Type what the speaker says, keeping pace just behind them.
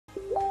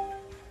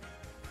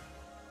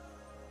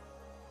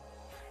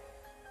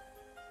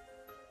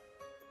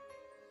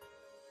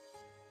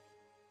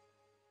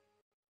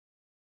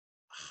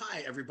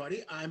Hi,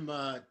 everybody. I'm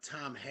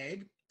Tom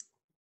Haig.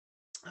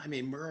 I'm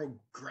a Murrow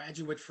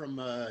graduate from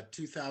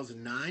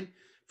 2009.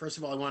 First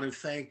of all, I want to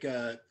thank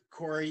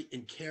Corey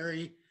and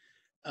Carrie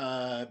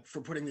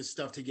for putting this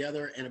stuff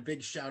together, and a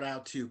big shout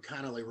out to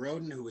Connolly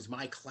Roden, who was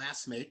my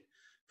classmate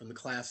from the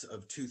class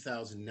of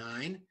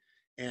 2009,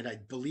 and I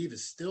believe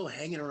is still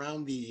hanging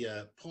around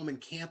the Pullman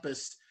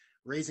campus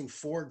raising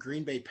 4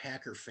 Green Bay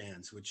Packer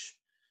fans, which,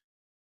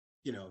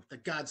 the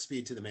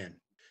Godspeed to the man.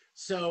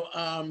 So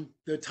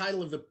the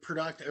title of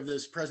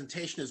this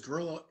presentation is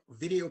Guerrilla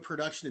Video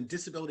Production in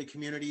Disability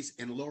Communities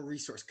in Low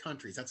Resource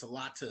Countries. That's a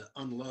lot to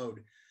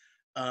unload.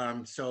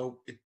 We'll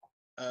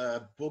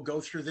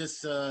go through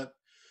this.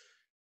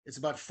 It's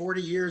about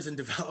 40 years in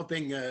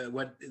developing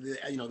what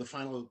the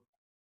final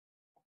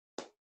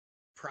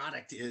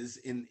product is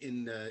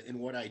in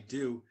what I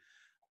do.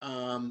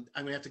 I'm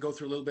gonna have to go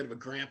through a little bit of a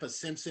Grandpa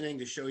Simpsoning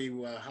to show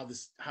you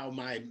how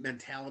my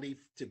mentality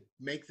to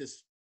make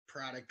this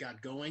product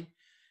got going.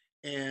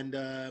 And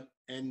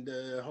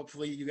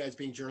hopefully you guys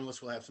being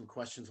journalists will have some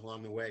questions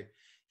along the way.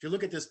 If you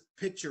look at this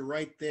picture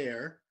right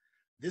there,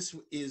 this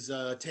is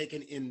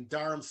taken in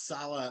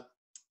Dharamsala,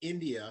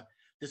 India.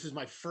 This is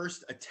my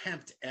first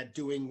attempt at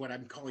doing what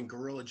I'm calling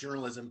guerrilla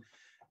journalism,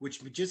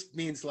 which just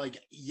means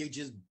like you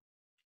just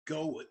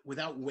go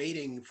without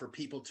waiting for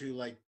people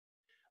to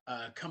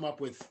come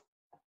up with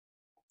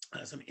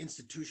some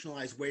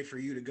institutionalized way for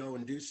you to go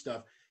and do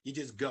stuff. You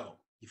just go,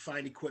 you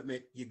find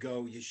equipment, you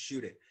go, you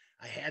shoot it.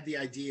 I had the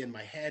idea in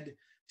my head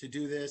to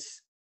do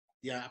this.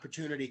 The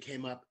opportunity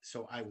came up,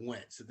 so I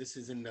went. So this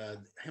is in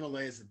the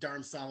Himalayas. The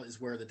Dharamsala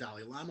is where the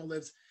Dalai Lama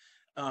lives.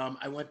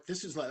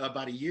 This was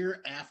about a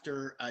year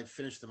after I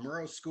finished the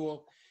Murrow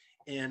school,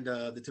 and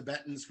the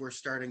Tibetans were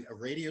starting a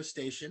radio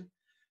station.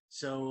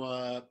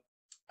 So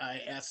I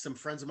asked some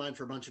friends of mine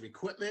for a bunch of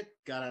equipment,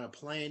 got on a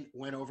plane,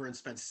 went over and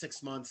spent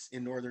 6 months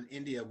in northern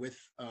India with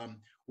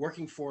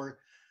working for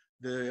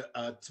the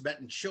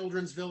Tibetan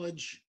Children's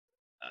Village,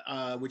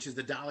 which is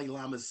the Dalai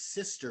Lama's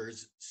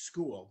sister's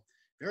school,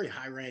 very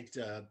high-ranked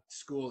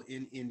school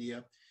in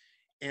India.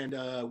 And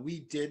we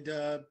did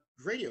a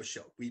radio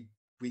show.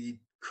 We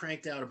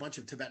cranked out a bunch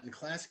of Tibetan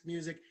classic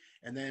music,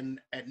 and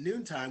then at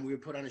noontime, we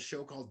would put on a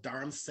show called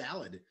Dharam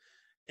Salad,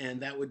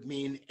 and that would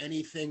mean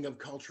anything of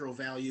cultural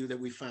value that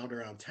we found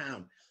around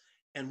town.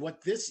 And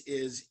what this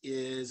is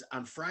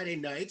on Friday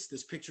nights,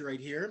 this picture right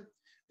here,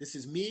 this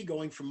is me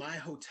going from my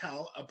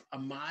hotel up a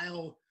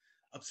mile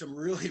up some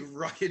really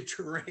rugged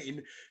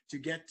terrain to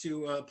get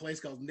to a place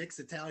called Nick's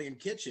Italian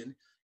Kitchen.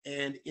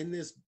 And in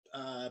this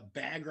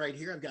bag right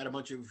here, I've got a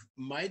bunch of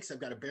mics. I've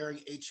got a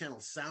Behring 8-channel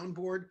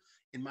soundboard.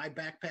 In my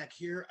backpack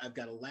here, I've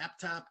got a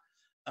laptop.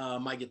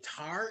 My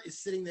guitar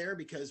is sitting there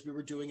because we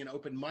were doing an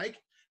open mic.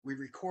 We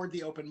record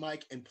the open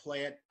mic and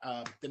play it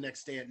the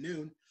next day at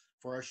noon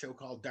for our show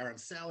called Dharam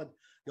Salad.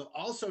 You'll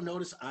also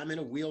notice I'm in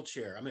a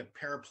wheelchair. I'm a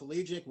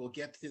paraplegic. We'll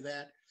get to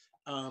that.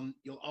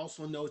 You'll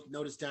also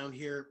notice down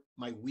here,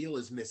 my wheel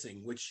is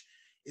missing, which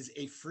is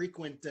a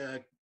frequent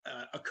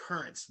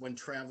occurrence when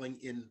traveling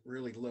in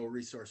really low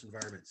resource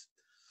environments.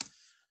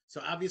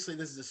 So obviously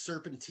this is a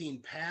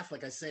serpentine path.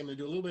 Like I say, I'm gonna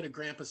do a little bit of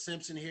Grandpa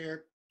Simpson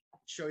here,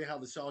 show you how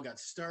this all got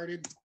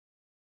started.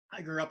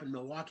 I grew up in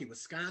Milwaukee,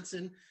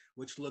 Wisconsin,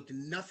 which looked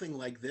nothing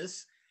like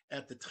this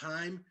at the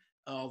time.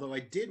 Although I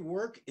did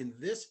work in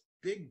this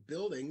big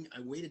building,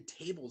 I waited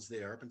tables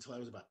there up until I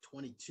was about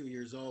 22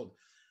 years old.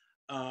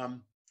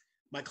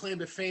 My claim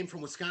to fame from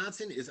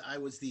Wisconsin is I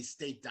was the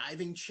state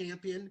diving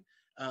champion.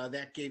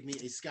 That gave me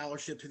a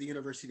scholarship to the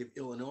University of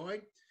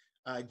Illinois.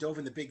 I dove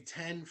in the Big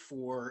Ten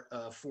for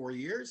 4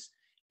 years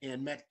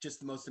and met just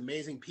the most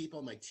amazing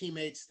people, my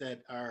teammates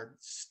that are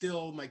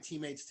still my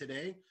teammates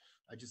today.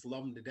 I just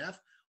love them to death.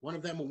 One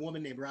of them, a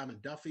woman named Robin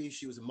Duffy.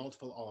 She was a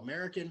multiple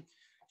All-American.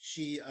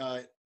 She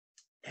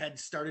had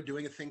started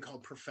doing a thing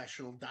called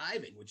professional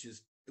diving, it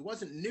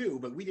wasn't new,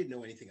 but we didn't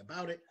know anything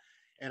about it.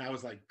 And I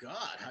was like,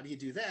 God, how do you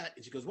do that?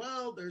 And she goes,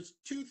 well, there's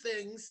 2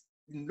 things.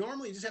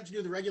 Normally you just have to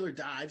do the regular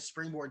dives,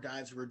 springboard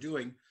dives we're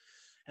doing.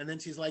 And then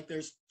she's like,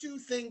 there's 2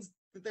 things,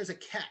 but there's a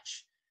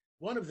catch.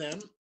 One of them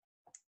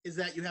is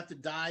that you have to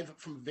dive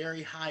from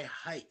very high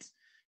height.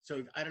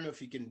 So I don't know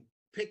if you can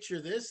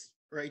picture this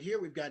right here.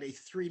 We've got a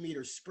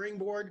 3-meter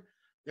springboard.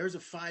 There's a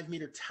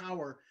 5-meter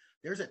tower.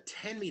 There's a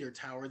 10-meter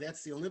tower.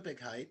 That's the Olympic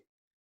height.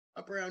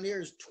 Up around here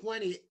is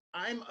 20.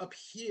 I'm up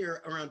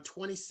here around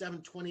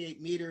 27,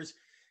 28 meters.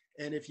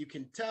 And if you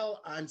can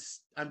tell, I'm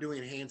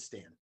doing a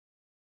handstand,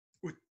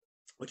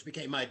 which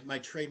became my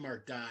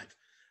trademark dive.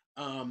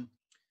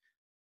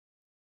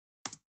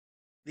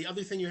 The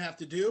other thing you have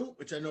to do,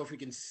 which I don't know if you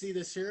can see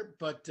this here,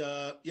 but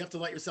you have to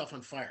light yourself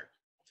on fire.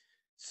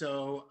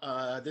 So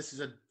this is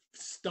a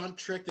stunt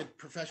trick that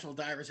professional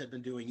divers have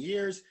been doing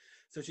years.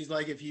 So she's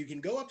like, if you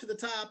can go up to the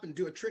top and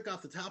do a trick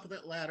off the top of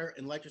that ladder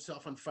and light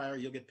yourself on fire,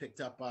 you'll get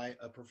picked up by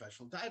a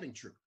professional diving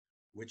troupe,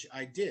 which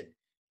I did.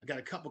 I got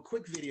a couple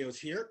quick videos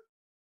here.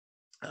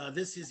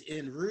 This is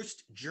in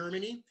Rust,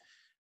 Germany.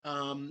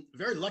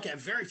 Very lucky. I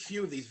have very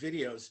few of these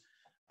videos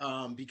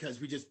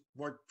because we just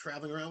weren't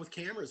traveling around with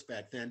cameras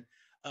back then.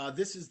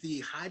 This is the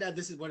high dive.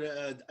 This is what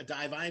a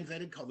dive I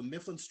invented called the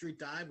Mifflin Street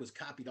Dive, was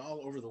copied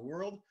all over the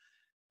world.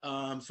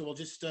 So we'll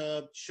just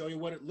show you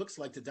what it looks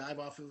like to dive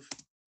off of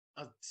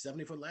a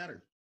 70-foot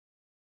ladder.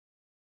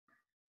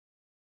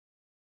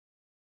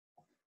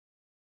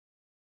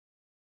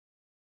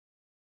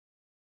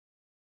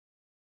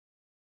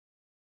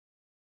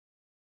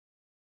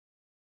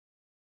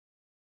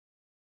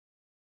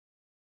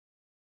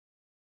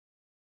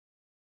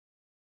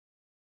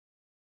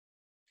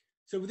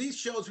 So with these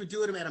shows, we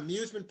do them at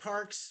amusement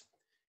parks,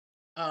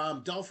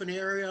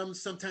 dolphinariums.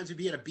 Sometimes we'd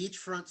be at a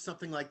beachfront,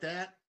 something like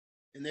that.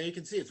 And there you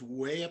can see it's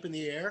way up in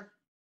the air.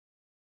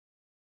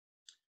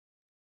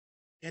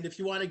 And if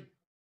you want to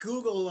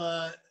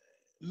Google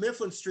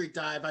Mifflin Street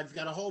Dive, I've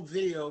got a whole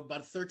video,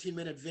 about a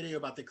 13-minute video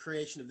about the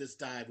creation of this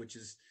dive, which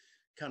is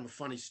kind of a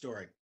funny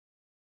story.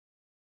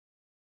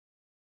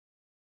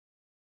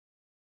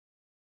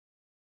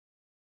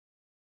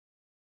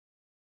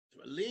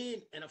 So a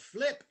lean and a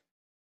flip.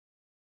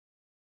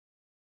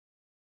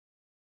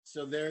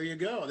 So there you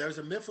go. There's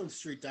a Mifflin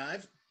Street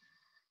Dive.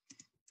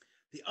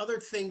 The other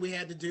thing we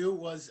had to do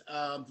was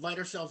light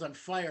ourselves on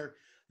fire.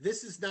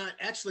 This is not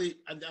actually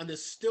on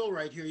this still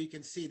right here. You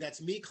can see that's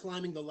me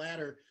climbing the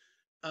ladder.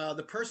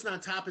 The person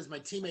on top is my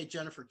teammate,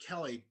 Jennifer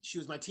Kelly. She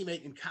was my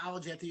teammate in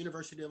college at the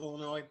University of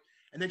Illinois.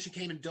 And then she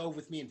came and dove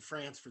with me in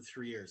France for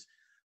 3 years.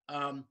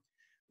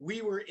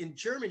 We were in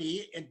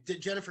Germany, and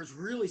Jennifer's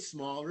really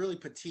small, really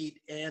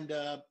petite. And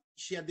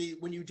she had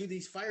when you do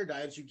these fire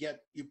dives, you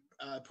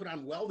put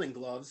on welding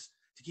gloves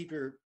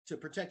to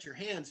protect your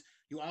hands.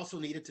 You also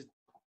needed to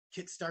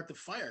kickstart the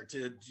fire,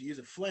 to use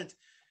a flint.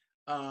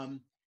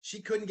 She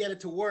couldn't get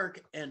it to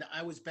work, and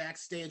I was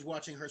backstage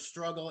watching her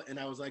struggle, and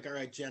I was like, all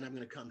right, Jen, I'm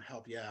going to come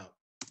help you out.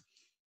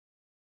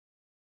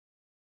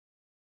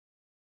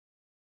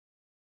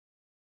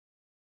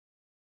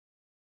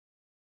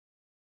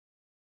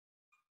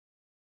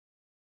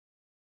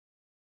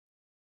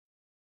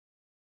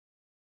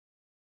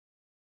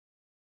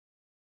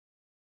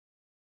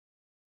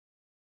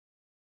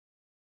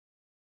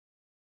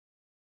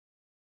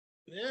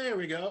 There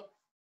we go.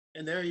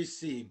 And there you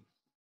see.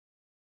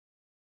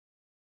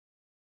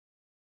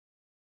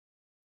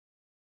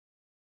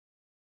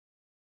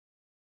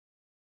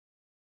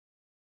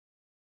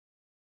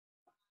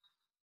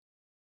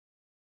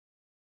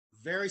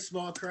 Very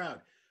small crowd.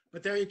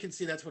 But there you can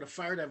see that's what a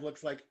fire dive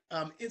looks like.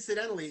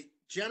 Incidentally,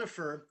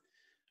 Jennifer,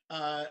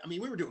 I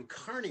mean, we were doing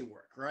carny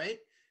work, right?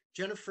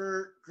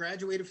 Jennifer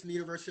graduated from the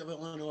University of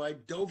Illinois,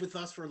 dove with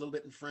us for a little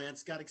bit in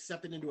France, got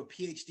accepted into a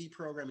PhD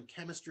program in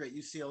chemistry at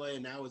UCLA,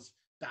 and now is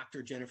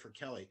Dr. Jennifer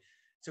Kelly.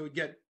 So we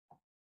get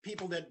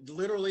people that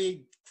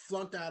literally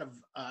flunked out of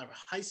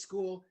high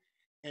school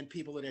and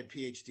people that had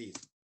PhDs.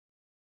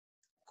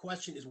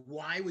 Question is,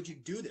 why would you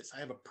do this? I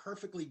have a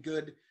perfectly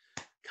good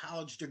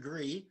college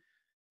degree.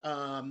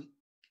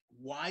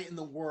 Why in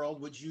the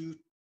world would you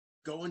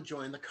go and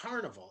join the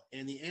carnival?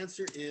 And the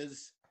answer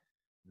is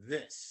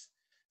this.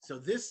 So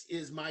this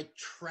is my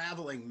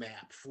traveling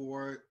map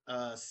for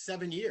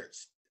 7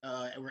 years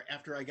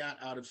after I got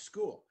out of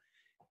school.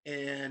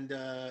 And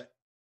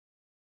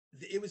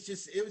it was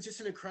just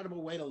an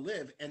incredible way to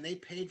live, and they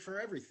paid for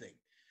everything.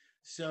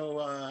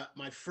 So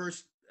my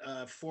first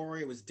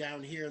foray was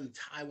down here in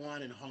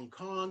Taiwan and Hong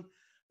Kong.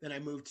 Then I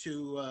moved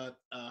to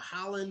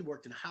Holland,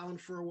 worked in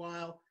Holland for a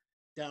while,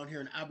 down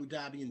here in Abu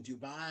Dhabi and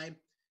Dubai,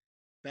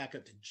 back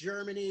up to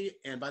Germany.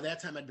 And by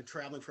that time, I'd been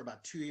traveling for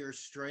about 2 years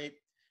straight.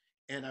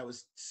 And I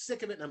was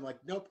sick of it. And I'm like,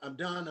 nope, I'm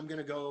done. I'm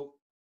going to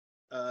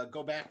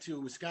go back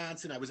to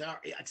Wisconsin. I was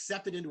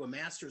accepted into a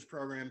master's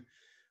program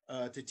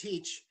to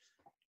teach.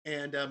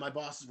 And my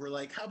bosses were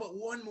like, how about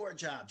one more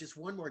job, just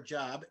one more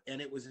job? And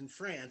it was in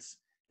France.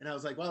 And I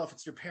was like, well, if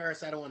it's to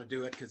Paris, I don't want to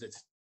do it because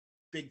it's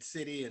big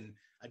city. And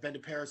I've been to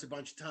Paris a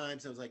bunch of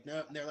times. I was like,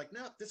 no. And they're like,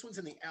 no, this one's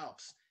in the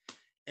Alps.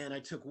 And I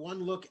took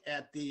one look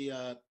at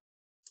the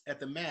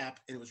map,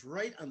 and it was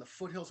right on the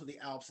foothills of the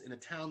Alps in a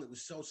town that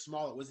was so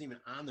small it wasn't even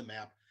on the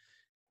map.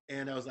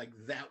 And I was like,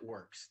 that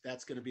works.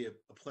 That's going to be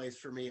a place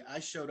for me. I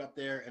showed up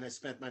there, and I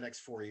spent my next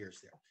 4 years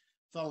there.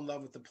 Fell in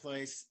love with the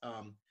place.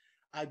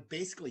 I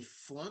basically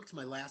flunked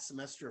my last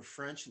semester of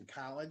French in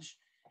college.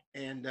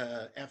 And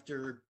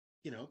after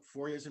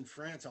 4 years in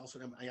France, also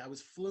I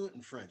was fluent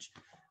in French.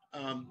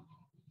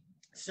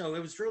 So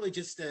it was really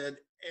just an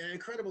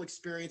incredible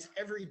experience.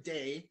 Every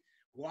day,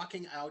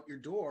 walking out your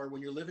door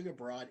when you're living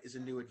abroad is a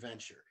new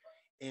adventure.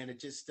 And it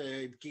just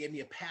gave me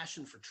a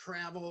passion for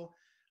travel.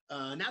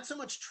 Not so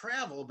much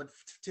travel, but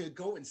to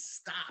go and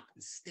stop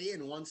and stay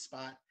in one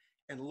spot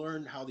and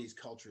learn how these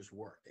cultures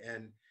work.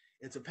 And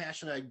it's a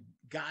passion I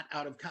got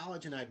out of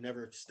college, and I've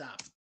never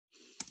stopped.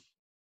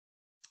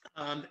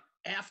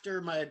 After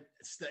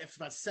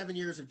about 7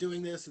 years of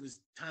doing this, it was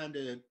time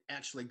to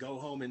actually go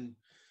home. And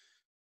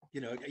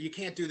you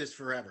can't do this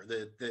forever.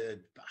 The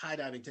high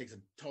diving takes a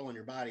toll on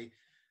your body.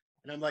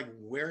 And I'm like,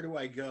 where do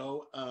I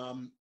go?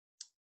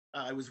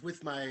 I was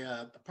with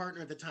my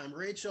partner at the time,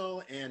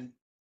 Rachel, and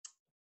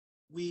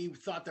we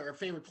thought that our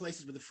favorite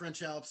places were the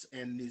French Alps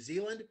and New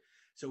Zealand.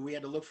 So we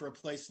had to look for a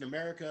place in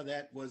America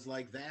that was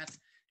like that.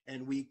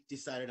 and we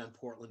decided on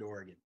Portland,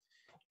 Oregon.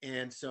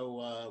 And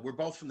so we're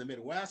both from the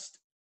Midwest,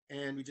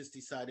 and we just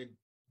decided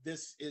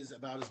this is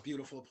about as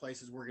beautiful a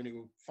place as we're going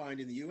to find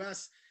in the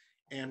U.S.,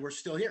 and we're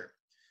still here.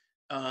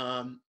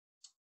 And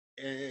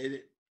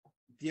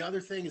the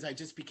other thing is I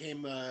just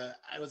became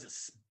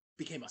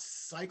became a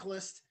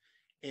cyclist,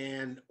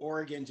 and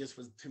Oregon just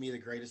was to me the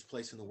greatest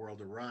place in the world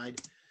to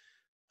ride.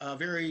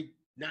 Very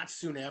not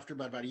soon after,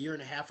 but about a year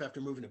and a half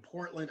after moving to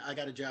Portland, I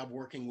got a job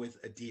working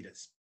with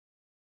Adidas.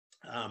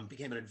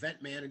 Became an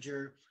event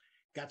manager,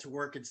 got to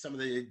work at some of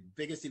the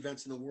biggest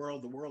events in the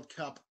world, the World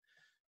Cup,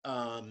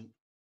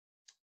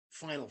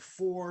 Final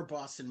Four,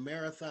 Boston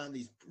Marathon,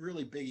 these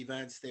really big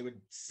events. They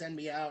would send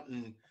me out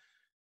and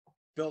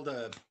build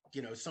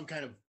some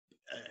kind of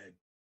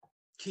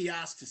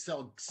kiosk to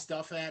sell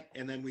stuff at,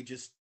 and then we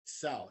just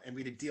sell, and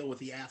we would deal with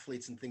the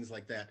athletes and things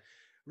like that.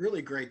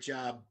 Really great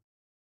job.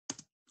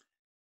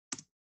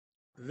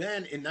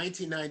 Then in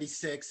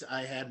 1996,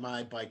 I had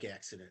my bike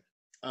accident.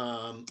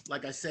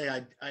 Like I say,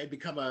 I had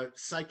become a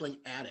cycling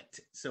addict.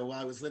 So while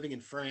I was living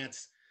in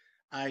France,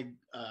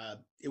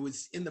 it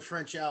was in the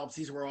French Alps.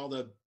 These were all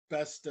the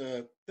best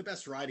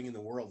riding in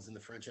the world is in the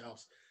French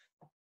Alps.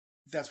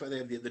 That's why they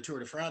have the Tour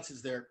de France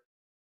is there.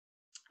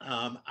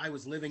 I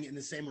was living in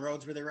the same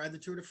roads where they ride the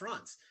Tour de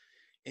France.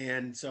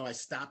 And so I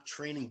stopped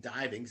training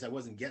diving because I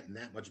wasn't getting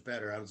that much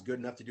better. I was good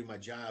enough to do my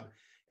job.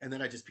 And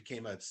then I just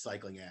became a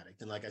cycling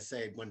addict. And like I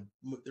say, one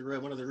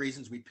of the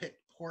reasons we picked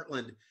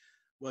Portland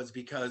was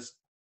because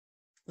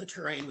the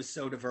terrain was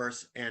so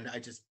diverse, and I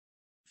just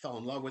fell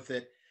in love with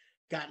it.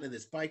 Got into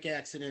this bike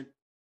accident,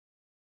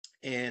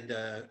 and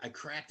I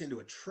cracked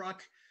into a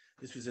truck.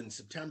 This was in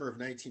September of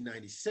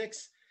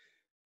 1996.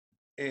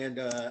 And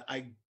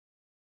I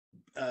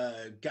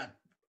got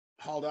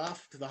hauled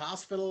off to the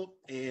hospital,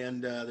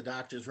 and the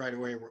doctors right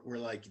away were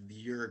like,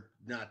 "You're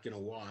not going to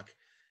walk."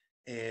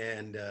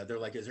 And they're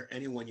like, "Is there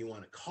anyone you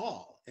want to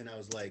call?" And I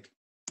was like,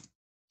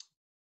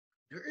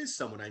 there is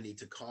someone I need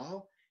to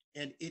call.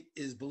 And it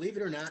is, believe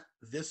it or not,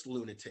 this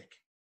lunatic.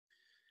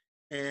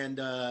 And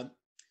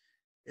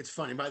it's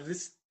funny.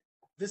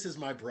 This is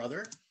my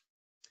brother,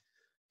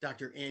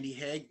 Dr. Andy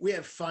Haig. We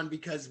have fun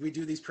because we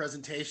do these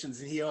presentations,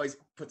 and he always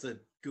puts a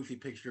goofy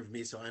picture of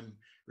me. So I'm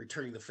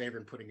returning the favor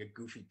and putting a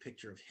goofy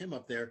picture of him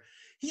up there.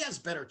 He has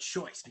better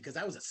choice because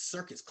I was a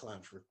circus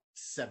clown for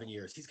 7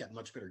 years. He's got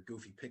much better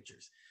goofy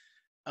pictures.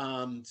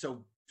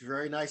 So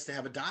very nice to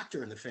have a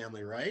doctor in the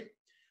family, right?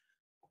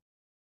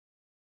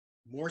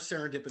 More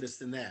serendipitous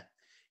than that.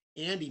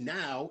 Andy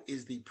now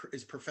is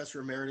professor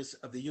emeritus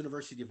of the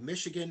University of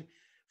Michigan.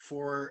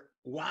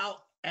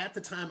 While at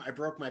the time I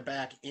broke my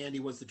back, Andy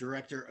was the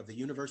director of the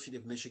University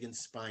of Michigan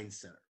Spine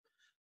Center.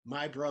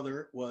 My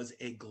brother was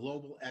a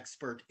global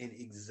expert in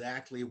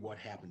exactly what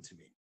happened to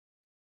me,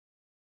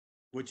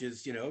 which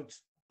is,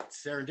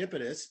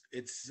 serendipitous.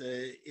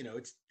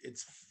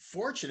 It's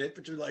fortunate,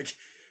 but you're like,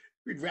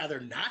 we'd rather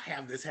not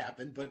have this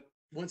happen. But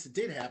once it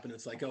did happen,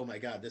 it's like, oh my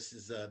God, this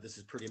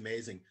is pretty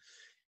amazing.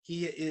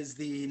 He is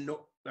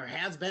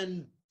has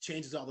been,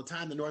 changes all the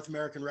time, the North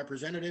American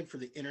representative for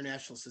the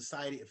International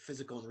Society of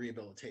Physical and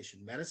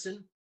Rehabilitation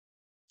Medicine.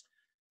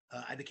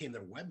 I became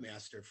their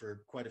webmaster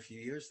for quite a few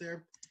years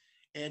there.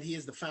 And he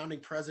is the founding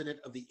president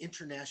of the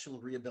International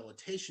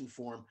Rehabilitation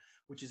Forum,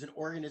 which is an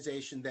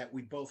organization that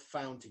we both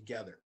found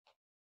together.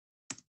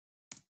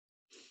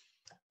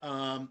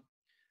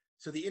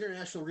 So the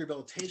International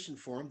Rehabilitation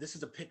Forum, this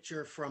is a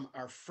picture from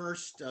our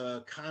first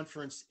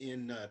conference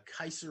in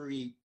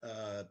Kayseri,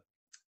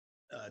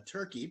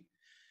 Turkey.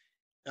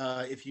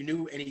 If you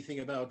knew anything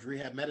about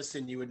rehab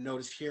medicine, you would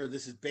notice here,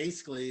 this is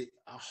basically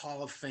a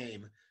hall of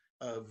fame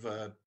of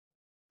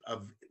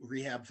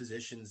rehab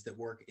physicians that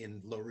work in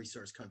low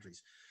resource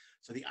countries.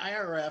 So the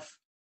IRF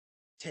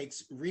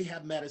takes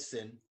rehab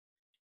medicine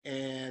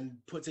and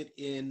puts it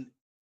in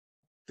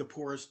the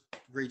poorest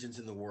regions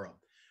in the world.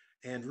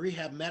 And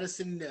rehab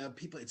medicine,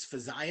 it's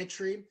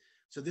physiatry.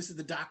 So this is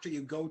the doctor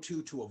you go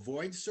to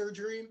avoid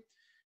surgery.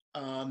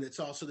 It's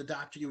also the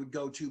doctor you would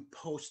go to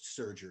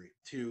post-surgery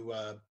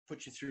to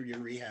put you through your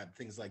rehab,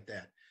 things like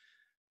that.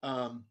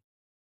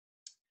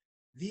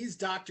 These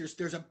doctors,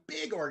 there's a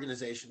big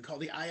organization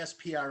called the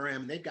ISPRM,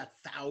 and they've got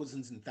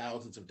thousands and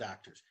thousands of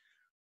doctors.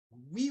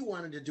 We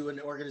wanted to do an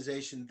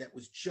organization that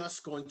was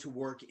just going to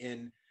work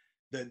in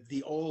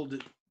the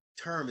old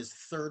term is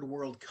third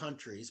world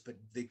countries, but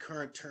the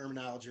current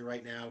terminology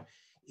right now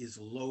is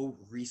low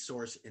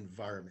resource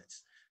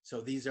environments.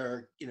 So these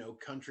are,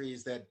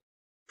 countries that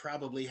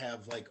probably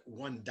have like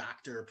one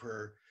doctor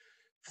per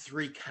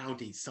 3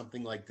 counties,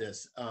 something like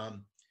this.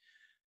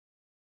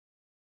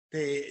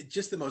 They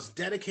just the most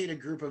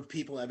dedicated group of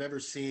people I've ever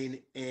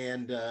seen,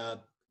 and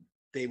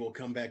they will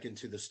come back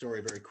into the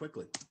story very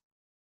quickly.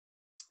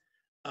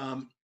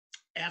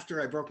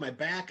 After I broke my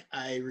back,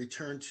 I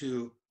returned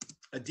to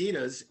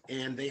Adidas,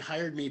 and they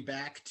hired me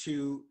back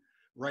to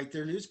write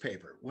their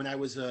newspaper. When I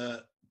was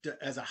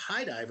as a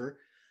high diver,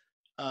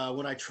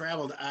 when I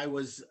traveled, I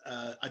was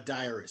a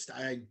diarist.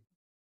 I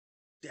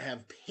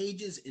have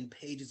pages and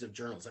pages of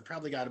journals. I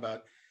probably got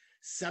about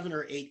 7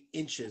 or 8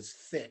 inches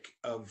thick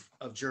of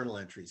journal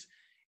entries.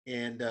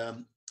 And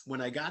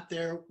when I got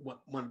there,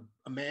 when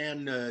a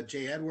man,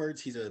 Jay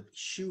Edwards, he's a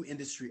shoe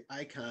industry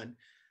icon,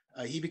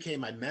 he became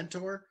my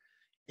mentor.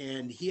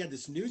 And he had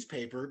this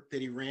newspaper that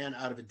he ran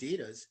out of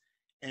Adidas.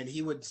 And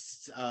he would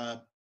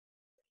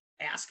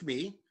ask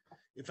me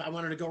if I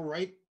wanted to go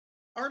write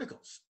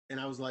articles. And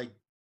I was like,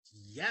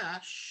 yeah,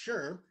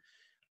 sure.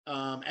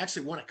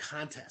 Actually won a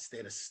contest. They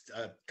had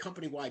a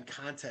company-wide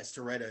contest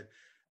to write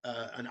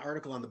an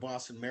article on the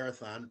Boston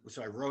Marathon.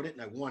 So I wrote it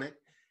and I won it.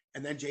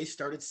 And then Jay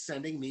started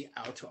sending me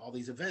out to all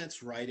these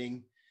events,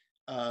 writing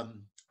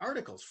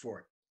articles for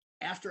it.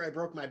 After I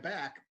broke my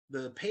back,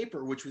 the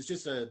paper, which was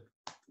just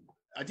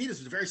Adidas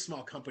was a very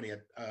small company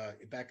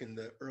back in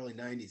the early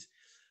 90s.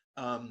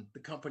 The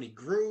company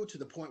grew to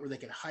the point where they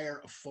could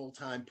hire a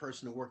full-time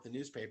person to work the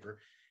newspaper.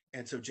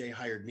 And so Jay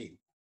hired me.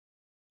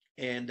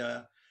 And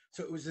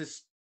so it was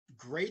this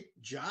great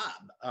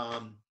job.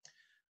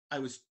 I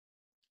was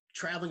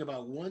traveling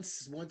about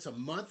once a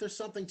month or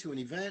something to an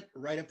event,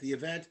 write up the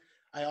event.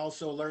 I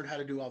also learned how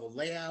to do all the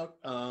layout.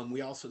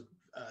 We also,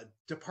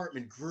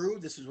 department grew.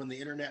 This is when the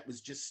internet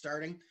was just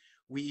starting.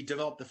 We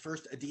developed the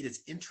first Adidas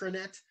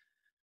intranet.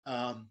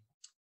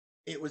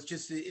 It was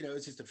just,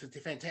 it's just a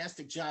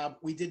fantastic job.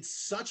 We did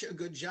such a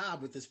good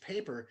job with this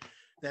paper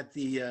that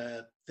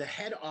the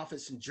head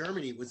office in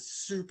Germany was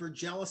super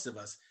jealous of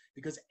us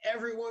because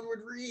everyone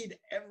would read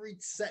every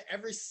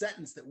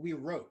sentence that we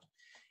wrote.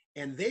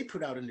 And they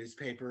put out a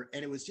newspaper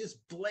and it was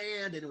just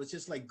bland and it was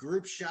just like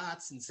group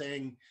shots and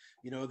saying,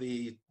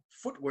 the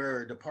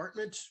footwear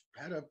department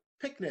had a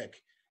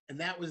picnic, and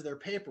that was their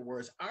paper.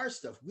 Whereas our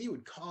stuff, we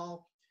would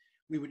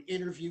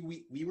interview,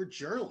 we were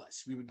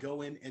journalists. We would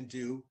go in and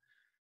do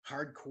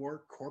hardcore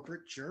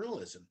corporate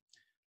journalism.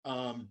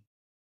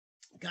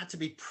 Got to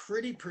be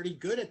pretty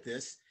good at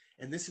this.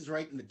 And this is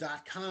right in the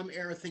 .com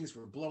era. Things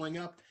were blowing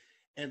up.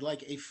 And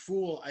like a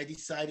fool, I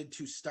decided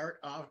to start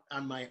off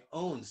on my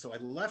own. So I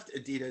left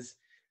Adidas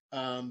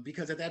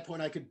because at that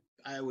point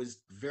I was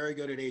very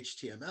good at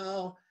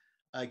HTML.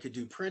 I could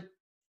do print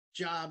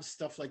jobs,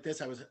 stuff like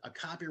this. I was a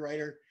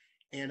copywriter,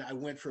 and I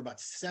went for about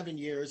 7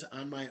 years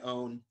on my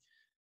own.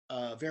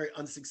 Very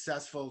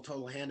unsuccessful,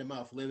 total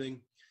hand-to-mouth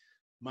living.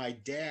 My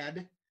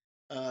dad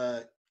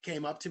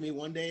came up to me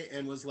one day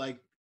and was like,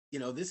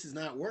 this is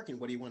not working.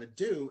 What do you want to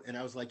do? And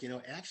I was like,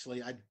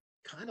 actually, I'd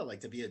kind of like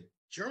to be a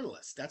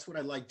journalist. That's what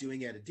I like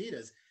doing at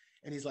Adidas.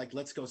 And he's like,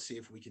 let's go see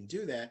if we can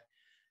do that.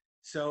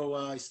 So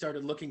I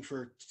started looking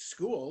for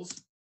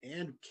schools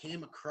and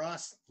came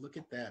across, look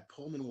at that,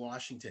 Pullman,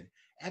 Washington.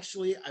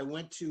 Actually, I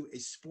went to a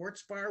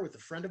sports bar with a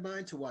friend of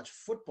mine to watch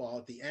football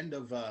at the end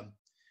of,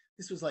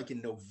 this was like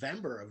in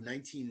November of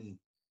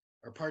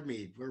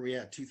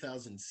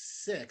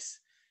 2006,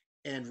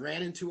 and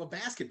ran into a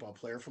basketball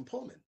player from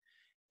Pullman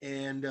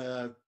and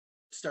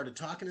started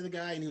talking to the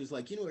guy. And he was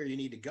like, where you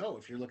need to go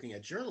if you're looking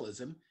at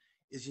journalism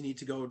is you need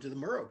to go to the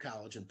Murrow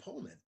College in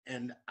Pullman.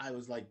 And I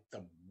was like,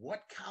 the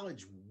what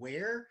college,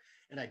 where?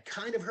 And I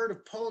kind of heard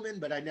of Pullman,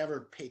 but I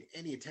never paid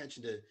any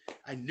attention to,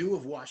 I knew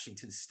of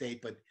Washington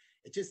State, but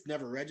it just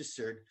never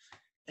registered.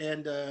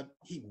 And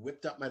he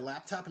whipped up my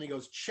laptop and he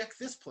goes, check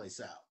this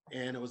place out.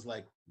 And it was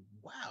like,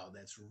 wow,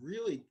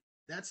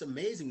 that's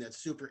amazing. That's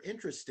super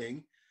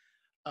interesting.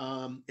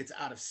 It's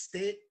out of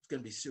state. It's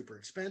going to be super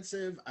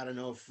expensive. I don't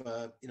know if,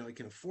 he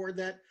can afford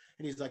that.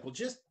 And he's like, well,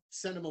 just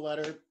send him a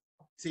letter,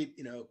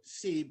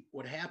 see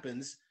what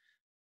happens.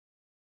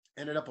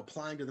 Ended up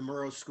applying to the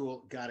Murrow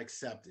School, got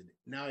accepted.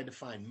 Now I had to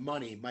find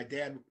money. My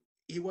dad,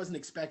 he wasn't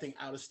expecting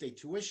out-of-state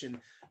tuition,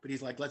 but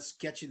he's like, let's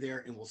get you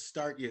there and we'll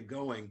start you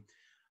going.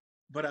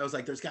 But I was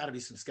like, there's got to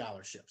be some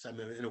scholarships. I'm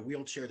in a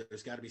wheelchair.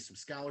 There's got to be some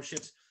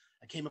scholarships.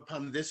 I came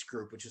upon this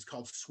group, which is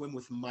called Swim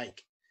with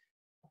Mike.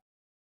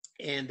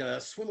 And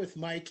Swim with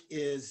Mike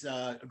is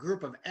a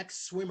group of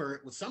ex-swimmer,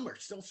 well, some are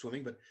still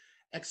swimming, but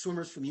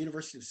ex-swimmers from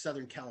University of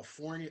Southern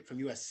California, from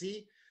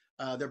USC.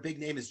 Their big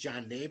name is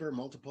John Neighbor,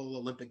 multiple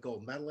Olympic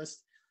gold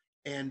medalist.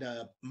 And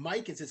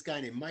Mike is this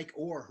guy named Mike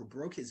Orr who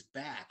broke his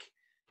back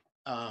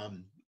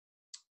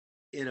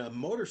in a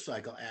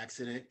motorcycle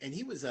accident. And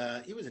he was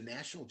a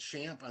national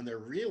champ on their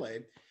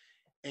relay.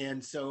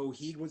 And so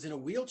he was in a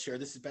wheelchair.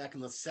 This is back in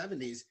the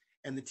 70s.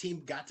 And the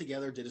team got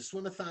together, did a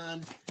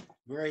swim-a-thon,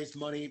 raised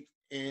money,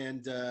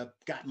 and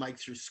got Mike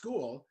through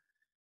school.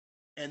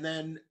 And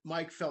then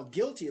Mike felt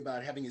guilty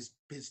about having his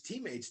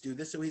teammates do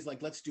this. So he's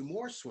like, let's do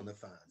more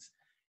swim-a-thons.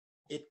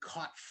 It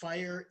caught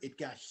fire. It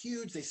got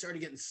huge. They started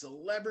getting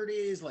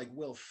celebrities like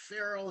Will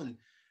Ferrell and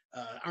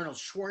Arnold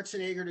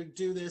Schwarzenegger to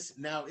do this.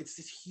 Now it's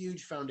this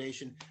huge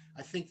foundation.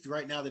 I think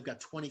right now they've got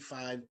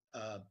 25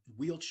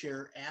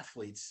 wheelchair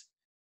athletes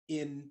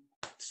in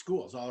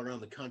schools all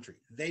around the country.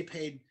 They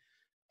paid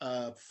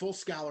full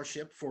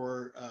scholarship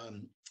for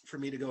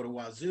me to go to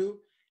Wazoo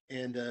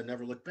and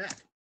never look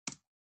back.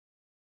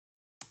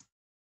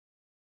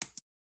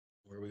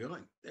 Where are we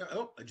going?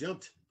 Oh, I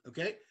jumped.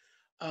 Okay.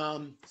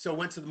 So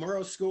went to the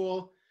Murrow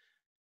School.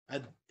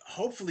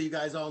 Hopefully you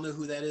guys all know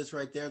who that is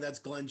right there. That's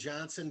Glenn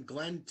Johnson.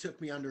 Glenn took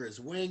me under his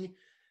wing.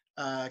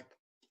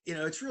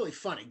 It's really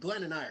funny.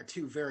 Glenn and I are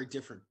two very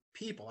different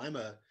people. I'm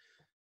a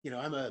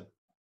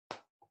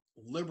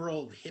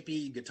liberal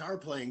hippie guitar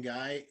playing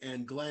guy,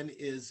 and Glenn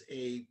is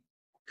a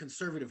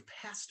conservative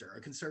pastor,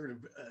 a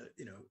conservative,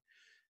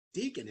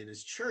 deacon in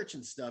his church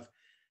and stuff.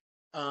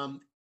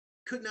 Um,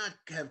 could not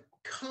have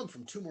come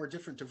from two more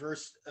different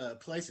diverse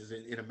places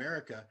in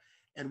America.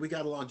 And we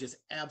got along just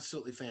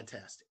absolutely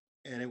fantastic.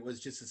 And it was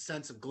just a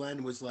sense of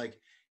Glenn was like,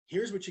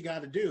 here's what you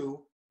got to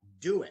do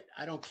it.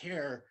 I don't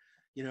care,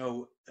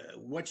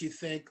 what you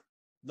think.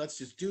 Let's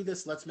just do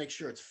this. Let's make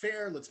sure it's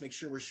fair. Let's make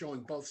sure we're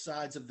showing both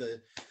sides of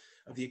the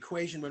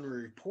equation when we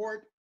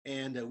report.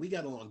 And we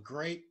got along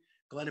great.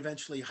 Glenn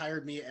eventually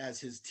hired me as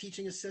his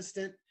teaching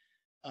assistant.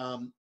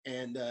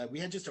 And we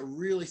had just a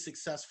really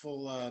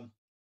successful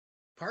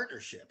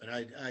partnership. And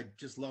I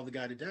just love the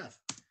guy to death.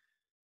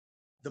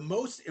 The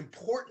most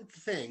important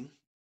thing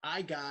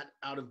I got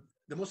out of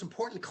the most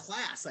important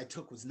class I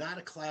took was not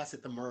a class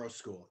at the Murrow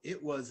School.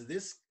 It was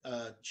this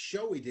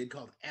show we did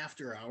called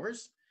After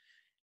Hours.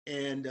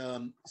 And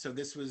so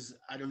this was,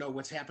 I don't know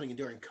what's happening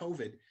during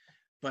COVID,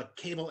 but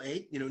Cable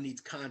 8,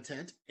 needs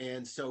content.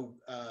 And so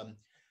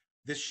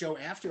this show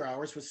After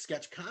Hours was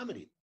sketch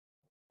comedy.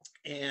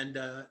 And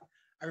I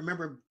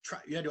remember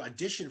you had to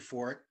audition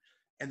for it.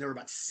 And there were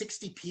about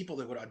 60 people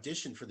that would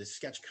audition for this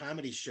sketch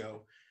comedy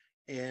show.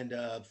 And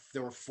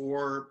there were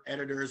 4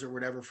 editors or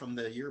whatever from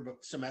the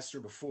semester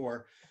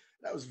before.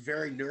 I was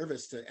very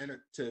nervous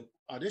to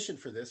audition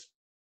for this.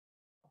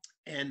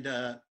 And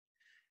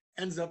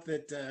ends up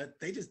that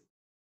they just,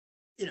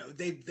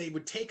 they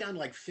would take on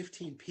like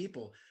 15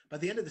 people. By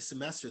the end of the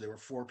semester, there were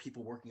 4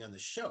 people working on the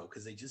show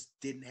because they just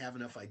didn't have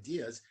enough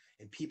ideas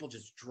and people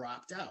just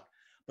dropped out.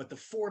 But the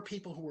 4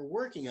 people who were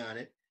working on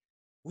it,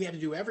 we had to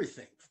do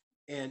everything.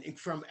 And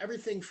from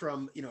everything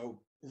from,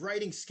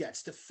 writing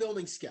sketch to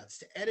filming sketch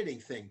to editing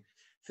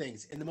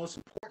things. And the most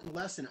important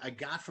lesson I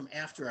got from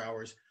After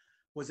Hours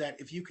was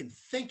that if you can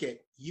think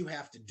it, you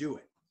have to do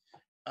it.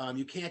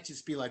 You can't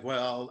just be like,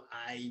 well,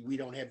 we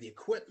don't have the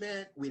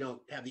equipment, we don't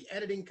have the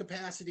editing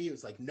capacity. It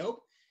was like,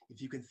 nope,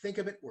 if you can think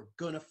of it, we're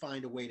gonna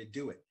find a way to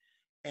do it.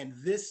 And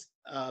this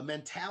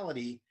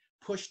mentality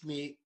pushed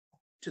me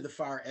to the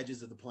far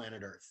edges of the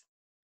planet Earth.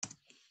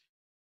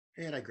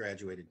 And I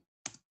graduated.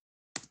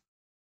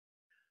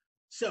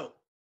 So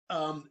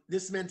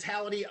this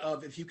mentality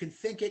of if you can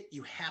think it,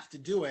 you have to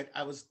do it.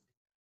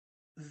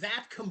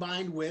 That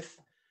combined with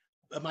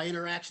my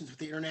interactions with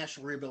the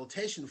International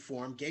Rehabilitation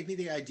Forum gave me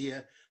the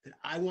idea that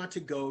I want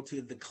to go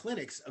to the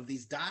clinics of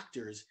these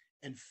doctors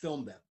and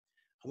film them.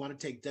 I want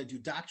to do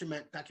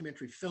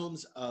documentary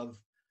films of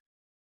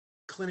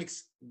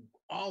clinics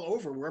all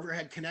over, wherever I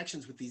had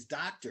connections with these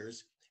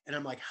doctors. And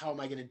I'm like, how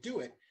am I going to do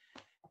it?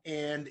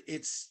 And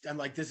I'm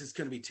like, this is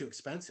going to be too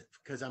expensive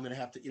because I'm going to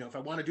have to, if I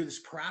want to do this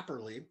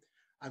properly,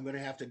 I'm going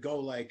to have to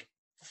go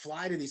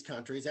fly to these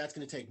countries. That's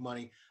going to take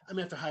money. I'm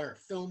going to have to hire a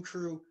film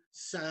crew,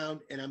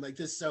 sound. And I'm like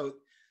this. So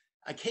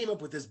I came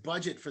up with this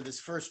budget for this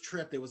first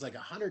trip. It was like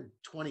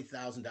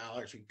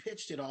 $120,000. We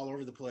pitched it all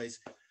over the place.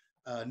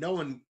 No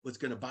one was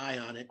going to buy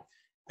on it.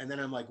 And then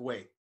I'm like,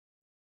 wait,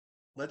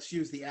 let's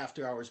use the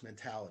After Hours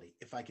mentality.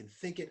 If I can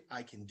think it,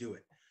 I can do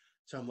it.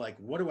 So I'm like,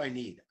 what do I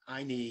need?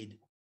 I need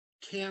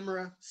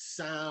camera,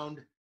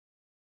 sound,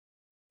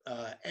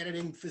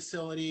 editing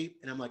facility.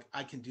 And I'm like,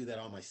 I can do that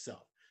all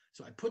myself.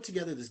 So I put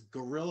together this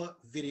Guerilla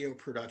video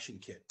production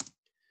kit.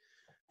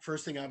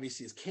 First thing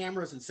obviously is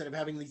cameras. Instead of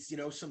having these,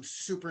 some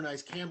super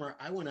nice camera,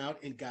 I went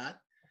out and got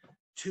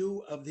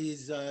 2 of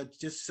these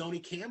just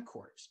Sony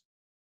camcorders.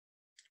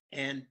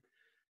 And,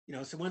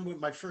 so when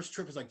my first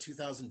trip was like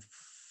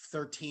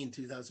 2013,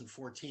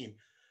 2014,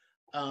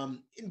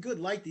 in good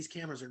light, these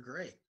cameras are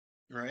great,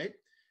 right?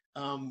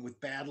 With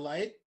bad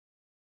light,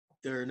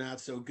 they're not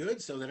so good.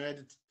 So then I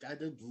had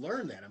to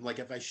learn that. I'm like,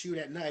 if I shoot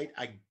at night,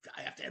 I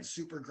have to have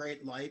super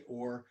great light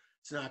or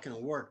it's not going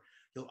to work.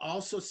 You'll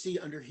also see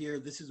under here,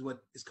 this is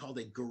what is called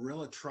a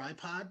Guerilla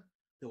tripod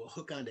that will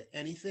hook onto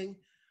anything.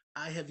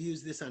 I have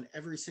used this on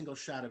every single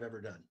shot I've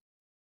ever done.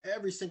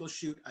 Every single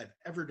shoot I've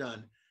ever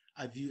done,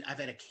 I've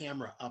had a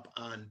camera up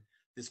on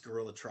this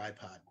Guerilla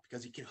tripod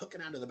because you can hook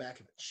it onto the back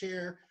of a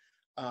chair.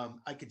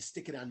 I could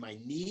stick it on my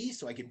knee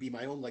so I could be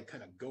my own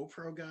kind of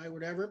GoPro guy,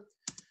 whatever.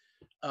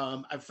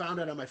 I found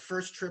out on my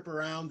first trip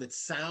around that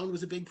sound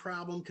was a big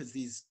problem because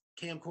these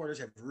camcorders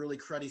have really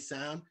cruddy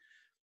sound.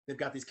 They've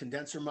got these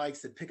condenser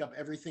mics that pick up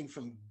everything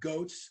from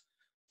goats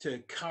to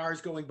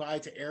cars going by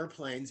to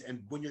airplanes.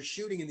 And when you're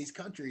shooting in these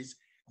countries,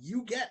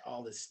 you get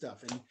all this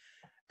stuff. And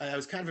I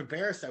was kind of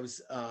embarrassed. I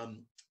was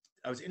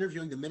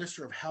interviewing the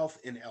Minister of Health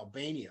in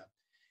Albania,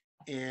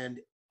 and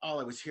all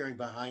I was hearing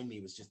behind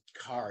me was just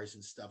cars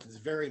and stuff. It was a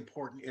very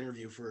important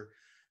interview for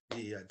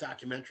the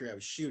documentary I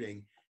was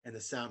shooting, and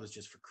the sound was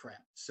just for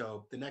crap.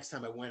 So the next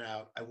time I went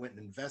out, I went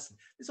and invested.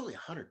 It's only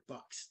 $100,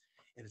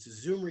 and it's a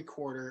Zoom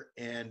recorder,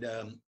 and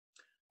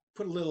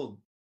put a little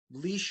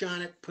leash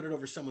on it, put it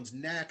over someone's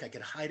neck. I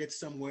could hide it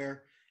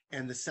somewhere,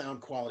 and the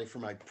sound quality for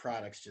my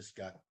products just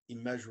got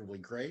immeasurably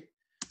great.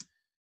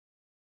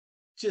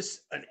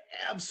 Just an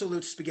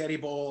absolute spaghetti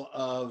bowl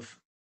of,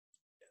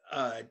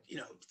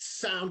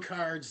 sound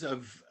cards,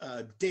 of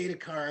data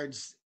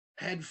cards,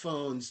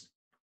 headphones,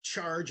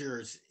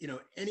 chargers,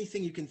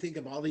 anything you can think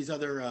of, all these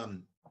other,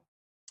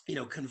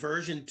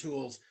 conversion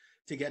tools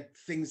to get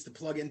things to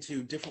plug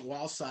into different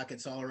wall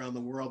sockets all around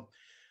the world.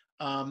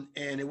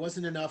 And it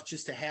wasn't enough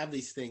just to have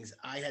these things.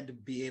 I had to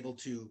be able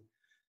to,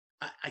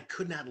 I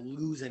could not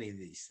lose any of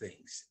these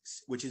things,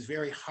 which is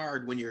very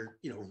hard when you're,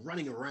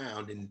 running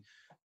around in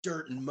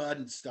dirt and mud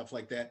and stuff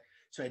like that.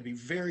 So I'd be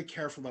very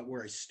careful about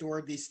where I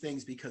stored these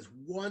things, because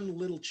one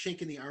little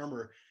chink in the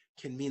armor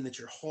can mean that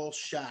your whole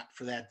shot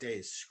for that day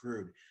is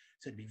screwed.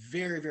 So I'd be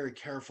very, very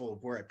careful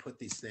of where I put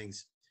these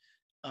things.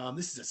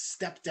 This is a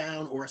step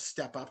down or a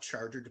step up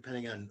charger,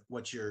 depending on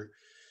where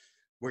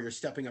you're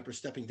stepping up or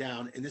stepping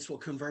down. And this will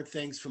convert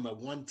things from a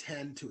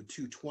 110 to a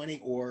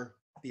 220, or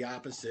the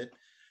opposite.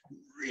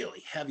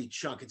 Really heavy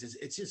chunk.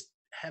 It's just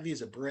heavy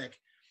as a brick.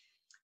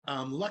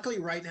 Luckily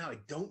right now, I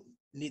don't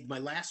need, my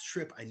last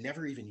trip, I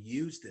never even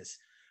used this.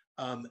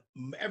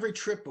 Every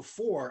trip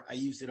before, I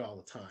used it all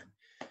the time.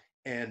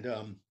 And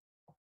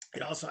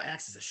it also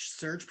acts as a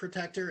surge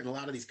protector. In a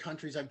lot of these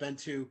countries I've been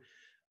to,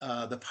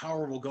 the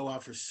power will go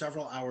out for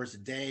several hours a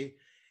day.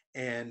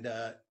 And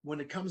when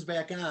it comes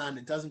back on,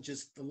 it doesn't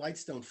just, the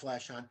lights don't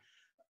flash on.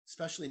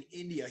 Especially in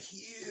India, a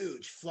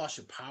huge flush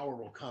of power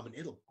will come and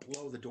it'll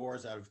blow the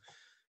doors out of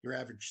your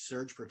average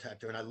surge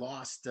protector. And I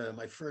lost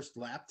my first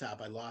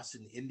laptop, I lost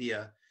in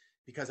India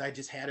because I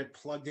just had it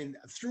plugged in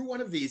through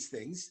one of these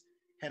things,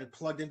 had it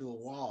plugged into the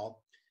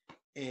wall,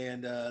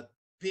 and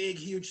big,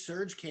 huge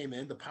surge came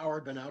in. The power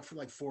had been out for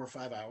like 4 or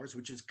 5 hours,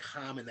 which is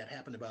common. That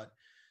happened about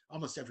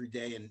almost every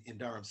day in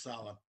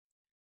Dharamsala.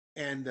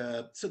 And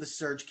so the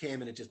surge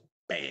came and it just,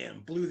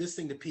 bam, blew this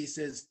thing to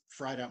pieces,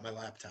 fried out my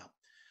laptop,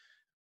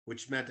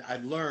 which meant I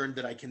learned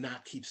that I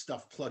cannot keep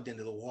stuff plugged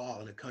into the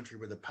wall in a country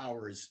where the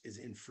power is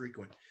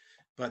infrequent.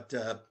 But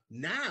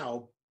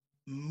now,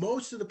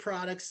 most of the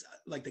products,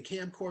 like the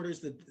camcorders,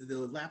 the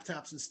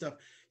laptops and stuff,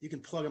 you can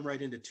plug them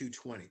right into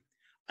 220.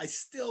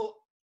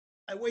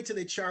 I wait till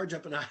they charge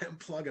up and I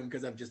unplug them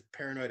because I'm just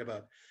paranoid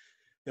about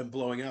them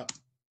blowing up.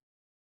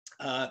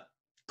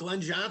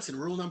 Glenn Johnson,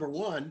 rule number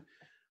 1,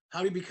 how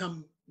do you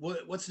become,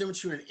 what's the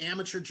difference between an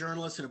amateur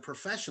journalist and a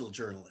professional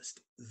journalist?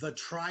 The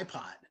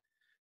tripod,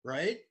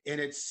 right? And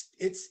it's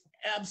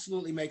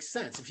absolutely makes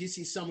sense. If you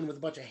see someone with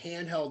a bunch of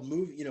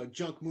handheld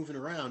junk moving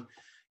around,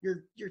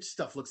 your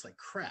stuff looks like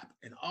crap.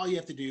 And all you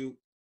have to do,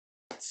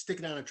 stick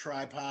it on a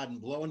tripod,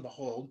 and lo and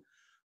behold,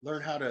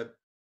 learn how to,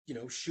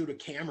 shoot a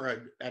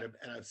camera at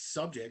a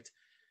subject,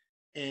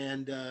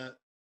 and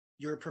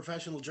you're a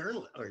professional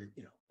journalist, or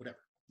whatever.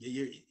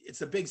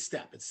 It's a big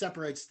step. It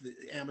separates the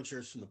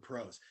amateurs from the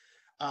pros.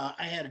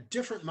 I had a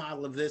different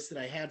model of this that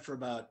I had for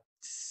about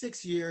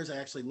 6 years. I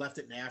actually left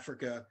it in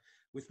Africa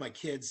with my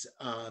kids.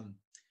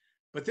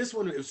 But this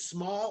one, it was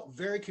small,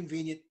 very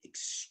convenient,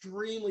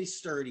 extremely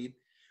sturdy,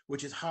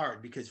 which is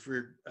hard because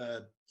for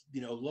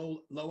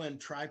low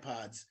end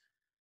tripods,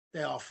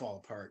 they all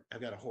fall apart.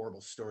 I've got a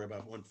horrible story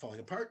about one falling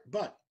apart,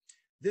 but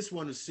this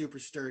one was super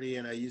sturdy,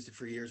 and I used it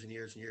for years and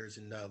years and years,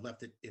 and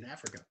left it in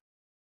Africa.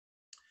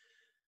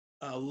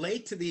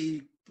 Late to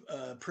the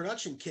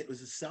production kit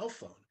was a cell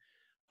phone.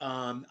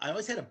 I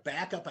always had a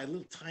backup. I had a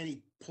little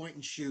tiny point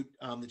and shoot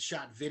that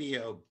shot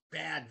video,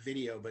 bad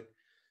video, but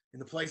in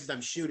the places I'm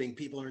shooting,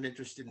 people aren't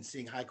interested in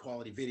seeing high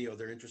quality video.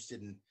 They're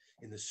interested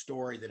in the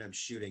story that I'm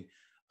shooting.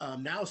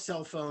 Now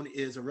cell phone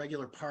is a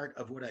regular part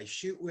of what I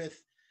shoot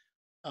with.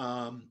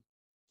 Now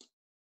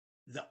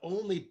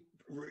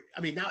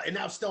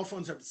cell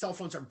phones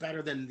are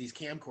better than these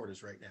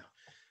camcorders right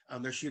now.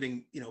 They're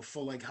shooting,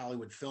 full length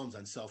Hollywood films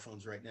on cell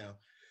phones right now.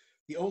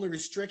 The only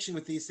restriction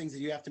with these things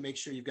is you have to make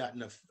sure you've got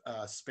enough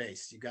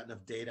space, you've got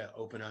enough data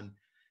open on.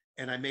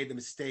 And I made the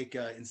mistake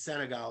in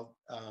Senegal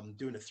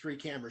doing a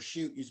 3-camera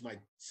shoot, used my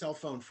cell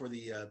phone for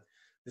the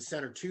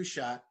center 2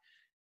 shot,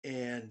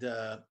 and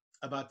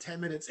about 10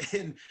 minutes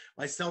in,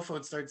 my cell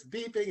phone starts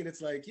beeping, and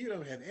it's like, you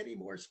don't have any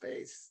more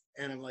space.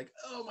 And I'm like,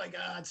 oh my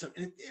God. So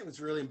it was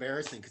really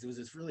embarrassing because it was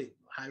this really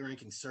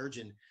high-ranking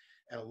surgeon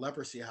at a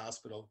leprosy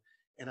hospital.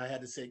 And I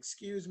had to say,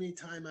 excuse me,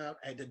 time out.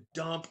 I had to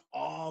dump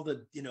all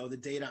the, the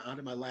data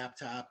onto my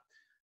laptop,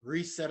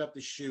 reset up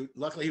the shoot.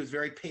 Luckily, he was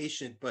very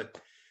patient,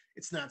 but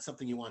it's not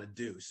something you want to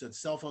do. So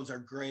cell phones are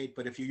great,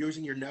 but if you're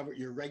using your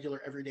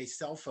regular everyday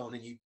cell phone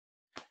and you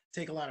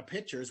take a lot of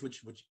pictures,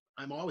 which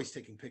I'm always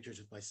taking pictures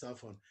with my cell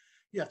phone,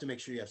 you have to make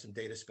sure you have some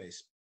data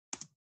space.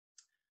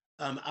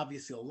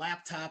 Obviously a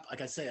laptop,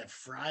 like I say, I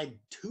fried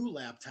 2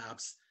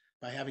 laptops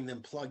by having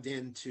them plugged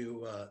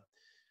into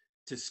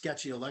to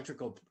sketchy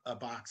electrical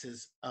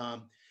boxes.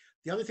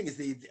 The other thing is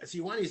so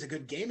you want to use a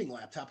good gaming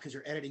laptop because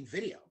you're editing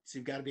video. So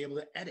you've got to be able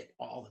to edit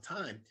all the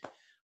time.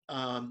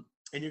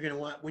 And you're going to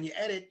want, when you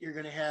edit, you're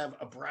going to have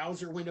a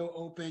browser window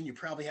open. You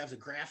probably have a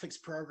graphics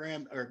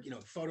program or,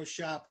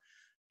 Photoshop.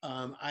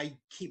 I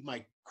keep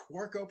my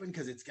Quark open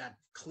because it's got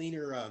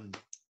cleaner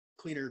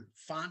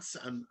fonts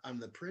on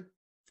the print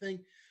thing.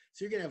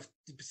 So you're going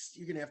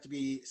to have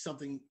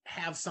to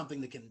have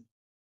something that can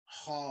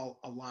haul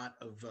a lot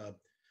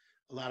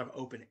of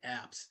open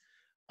apps.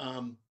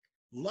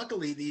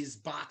 Luckily, these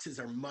boxes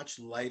are much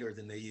lighter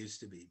than they used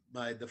to be.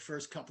 The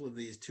first couple of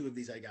these, two of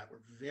these I got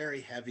were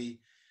very heavy.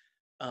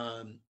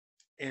 Um,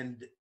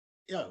 and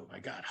oh my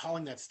God,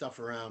 hauling that stuff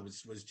around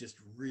was just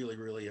really,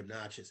 really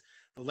obnoxious.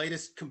 The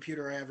latest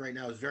computer I have right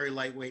now is very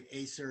lightweight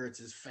Acer.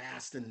 It's as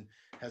fast and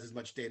has as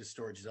much data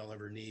storage as I'll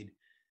ever need.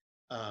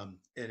 And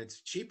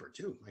it's cheaper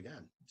too. My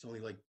God, it's only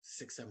like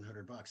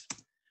 $600-700.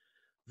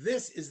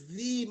 This is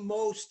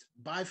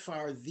by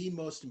far the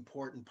most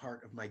important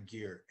part of my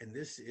gear. And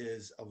this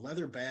is a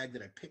leather bag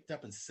that I picked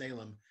up in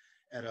Salem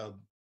at a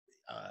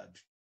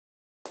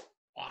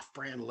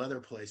off-brand leather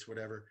place,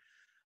 whatever.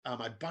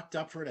 I bucked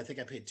up for it. I think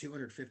I paid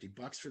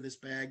 $250 for this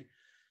bag.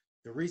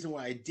 The reason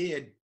why I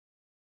did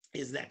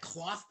is that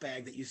cloth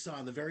bag that you saw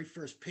in the very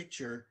first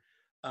picture.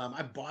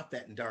 I bought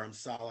that in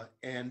Dharamsala,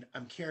 and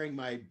I'm carrying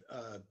my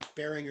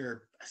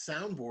Behringer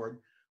soundboard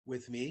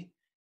with me,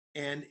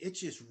 and it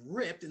just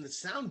ripped, and the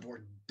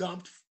soundboard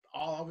dumped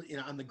all over,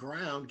 on the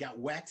ground, got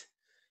wet.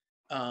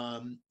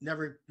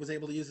 Never was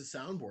able to use the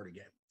soundboard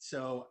again.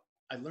 So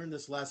I learned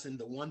this lesson.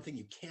 The one thing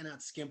you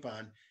cannot skimp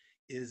on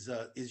is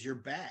your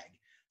bag.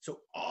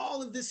 So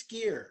all of this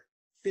gear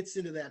fits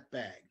into that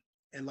bag,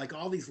 and like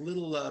all these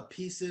little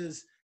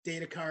pieces,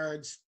 data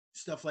cards,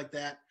 stuff like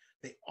that,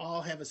 they all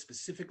have a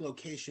specific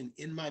location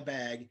in my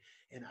bag,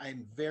 and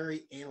I'm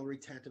very anal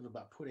retentive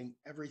about putting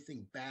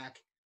everything back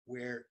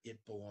where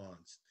it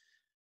belongs.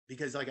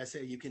 Because like I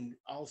say, you can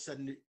all of a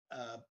sudden,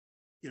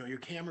 your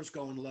camera's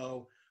going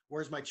low.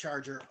 Where's my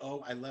charger?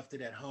 Oh, I left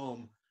it at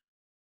home.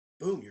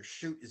 Boom, your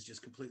shoot is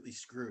just completely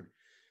screwed.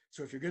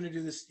 So if you're going to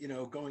do this,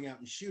 going out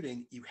and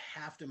shooting, you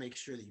have to make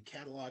sure that you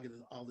catalog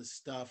all this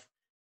stuff,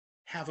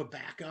 have a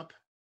backup,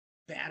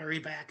 battery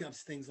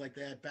backups, things like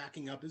that.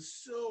 Backing up is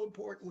so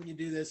important when you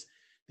do this,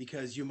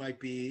 because you might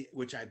be,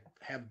 which I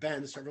have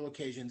been several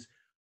occasions,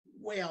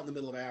 way out in the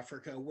middle of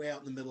Africa, way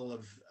out in the middle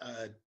of,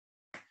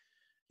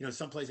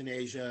 someplace in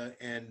Asia,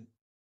 and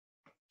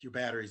your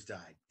battery's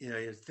died,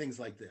 things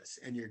like this.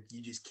 And you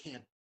just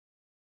can't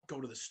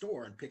go to the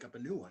store and pick up a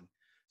new one.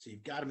 So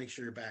you've got to make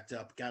sure you're backed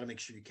up, got to make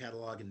sure you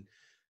catalog and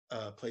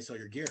place all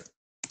your gear.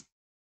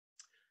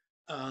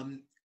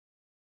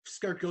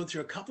 Start going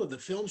through a couple of the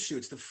film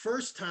shoots. The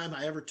first time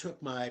I ever took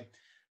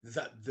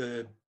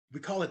we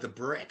call it the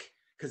brick,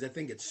 because I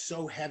think it's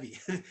so heavy.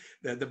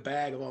 the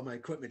bag of all my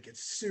equipment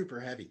gets super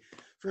heavy.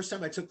 First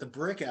time I took the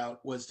brick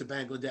out was to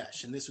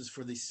Bangladesh, and this was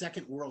for the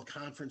Second World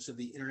Conference of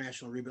the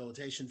International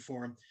Rehabilitation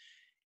Forum.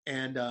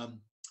 And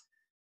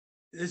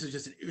this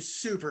is it was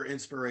super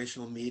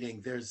inspirational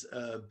meeting. There's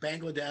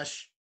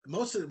Bangladesh.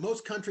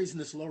 Most countries in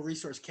this low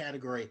resource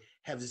category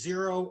have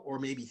 0 or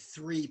maybe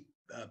 3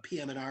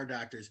 PM&R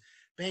doctors.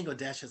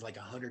 Bangladesh has like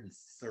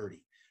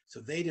 130. So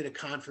they did a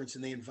conference,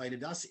 and they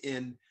invited us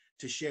in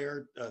to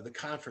share the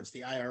conference,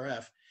 the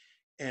IRF.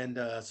 And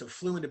so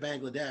flew into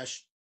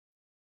Bangladesh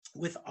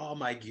with all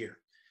my gear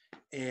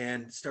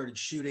and started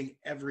shooting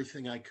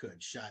everything I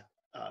could. Shot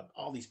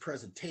all these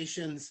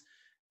presentations,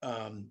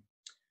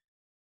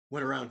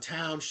 went around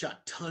town,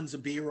 shot tons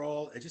of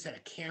B-roll. I just had a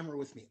camera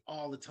with me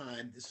all the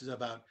time. This was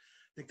I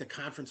think the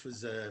conference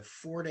was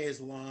 4 days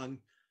long.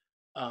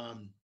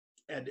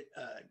 And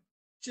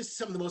just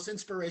some of the most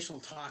inspirational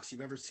talks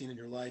you've ever seen in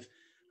your life.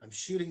 I'm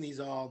shooting these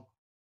all.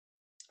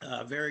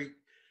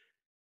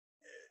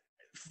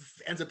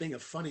 Ends up being a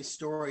funny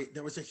story.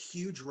 There was a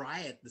huge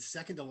riot the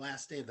second to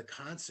last day of the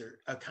concert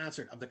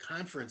of the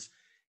conference,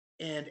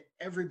 and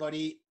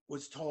everybody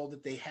was told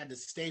that they had to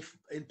stay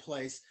in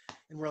place.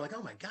 And we're like,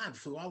 oh my God,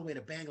 flew all the way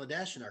to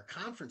Bangladesh, and our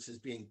conference is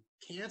being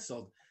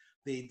canceled.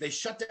 They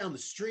shut down the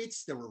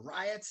streets. There were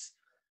riots.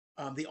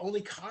 The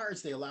only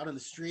cars they allowed in the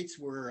streets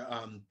were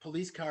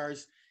police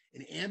cars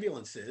and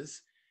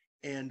ambulances.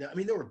 And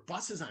there were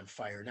buses on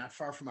fire not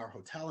far from our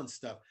hotel and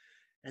stuff.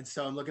 And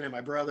so I'm looking at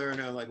my brother,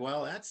 and I'm like,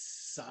 well, that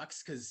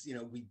sucks, because,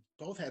 we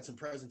both had some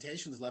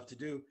presentations left to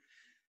do.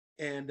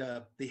 And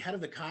the head of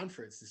the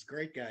conference, this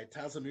great guy,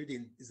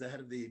 Tazamuddin, is the head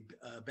of the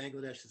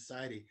Bangladesh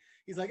Society.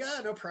 He's like,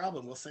 no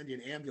problem. We'll send you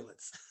an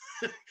ambulance.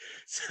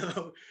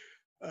 So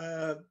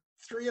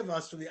 3 of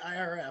us from the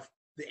IRF,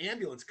 the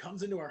ambulance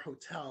comes into our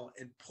hotel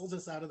and pulls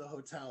us out of the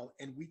hotel.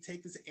 And we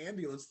take this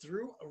ambulance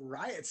through a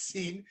riot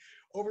scene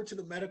over to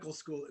the medical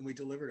school, and we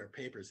delivered our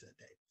papers that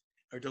day,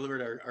 or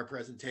delivered our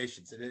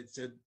presentations.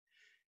 And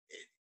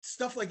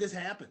stuff like this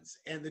happens.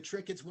 And the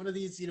trick, it's one of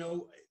these,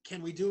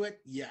 can we do it?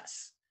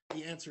 Yes.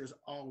 The answer is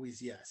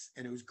always yes.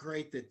 And it was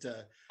great that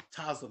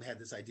Taslim had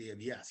this idea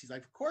of yes. He's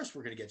like, of course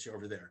we're going to get you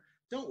over there.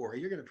 Don't worry,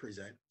 you're going to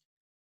present.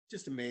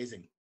 Just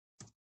amazing.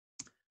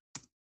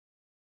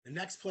 The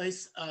next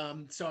place,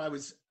 so I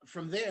was,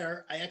 from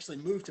there, I actually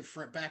moved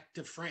back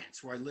to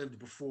France, where I lived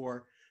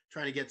before,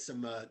 trying to get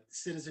some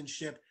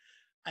citizenship.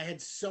 I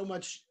had so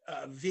much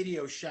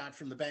video shot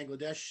from the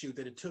Bangladesh shoot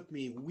that it took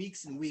me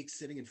weeks and weeks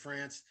sitting in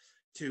France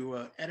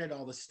to edit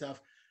all the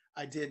stuff.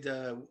 I did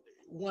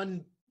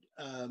one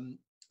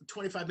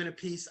 25-minute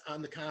piece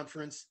on the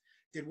conference,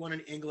 did one in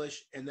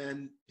English, and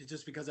then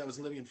just because I was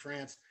living in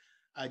France,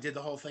 I did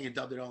the whole thing and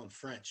dubbed it all in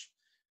French.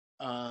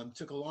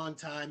 Took a long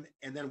time.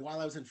 And then while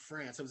I was in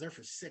France, I was there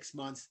for 6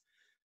 months.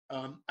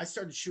 I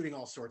started shooting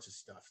all sorts of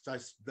stuff. So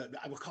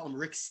I would call them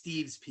Rick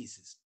Steves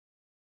pieces.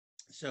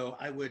 So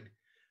I would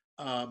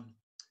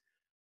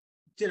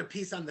did a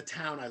piece on the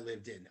town I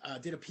lived in,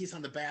 did a piece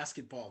on the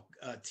basketball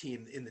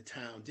team in the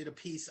town, did a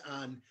piece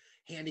on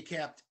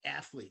handicapped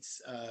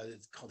athletes.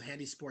 It's called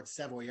Handy Sports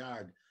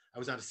Savoyard. I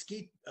was on a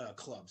ski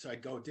club, so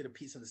I'd go did a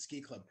piece on the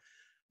ski club.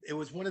 It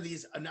was one of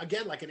these, and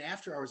again, like an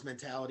after hours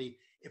mentality.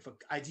 If an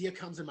idea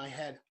comes in my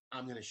head,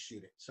 I'm going to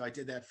shoot it. So I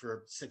did that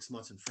for 6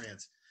 months in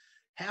France.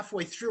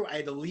 Halfway through, I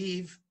had to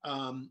leave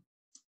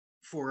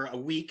for a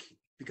week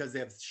because they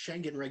have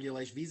Schengen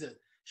regulation visa.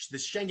 The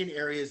Schengen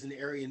area is an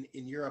area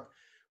in Europe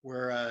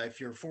where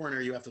if you're a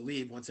foreigner, you have to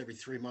leave once every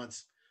 3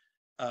 months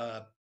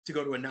to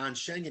go to a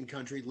non-Schengen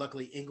country.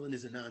 Luckily, England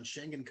is a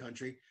non-Schengen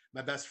country.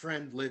 My best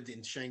friend lived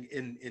in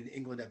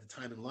England at the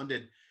time in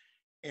London.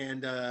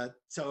 And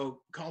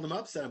so called him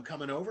up, said, I'm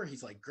coming over.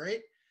 He's like,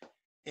 great.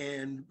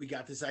 And we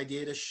got this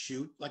idea to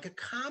shoot like a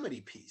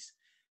comedy piece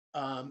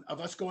of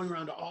us going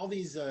around to all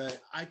these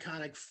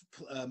iconic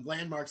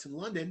landmarks in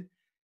London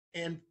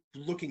and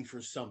looking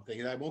for something.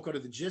 And I won't go to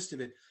the gist of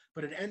it,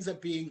 but it ends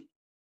up being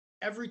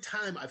every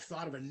time I've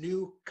thought of a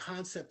new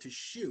concept to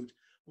shoot,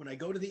 when I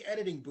go to the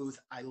editing booth,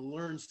 I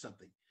learn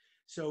something.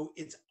 So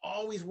it's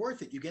always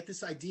worth it. You get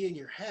this idea in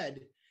your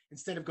head,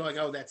 instead of going,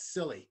 oh, that's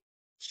silly.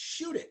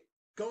 Shoot it.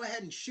 Go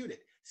ahead and shoot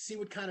it. See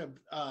what kind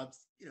of,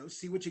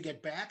 see what you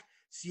get back.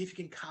 See if you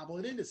can cobble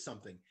it into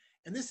something.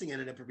 And this thing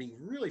ended up being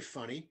really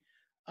funny.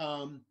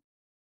 And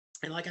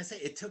like I say,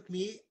 it took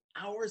me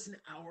hours and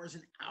hours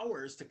and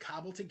hours to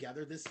cobble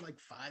together this like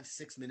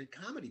 5-6 minute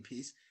comedy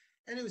piece.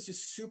 And it was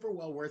just super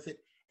well worth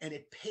it. And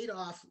it paid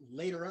off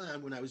later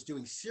on when I was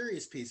doing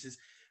serious pieces,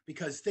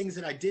 because things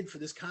that I did for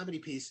this comedy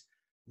piece,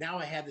 now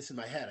I had this in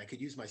my head. I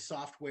could use my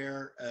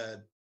software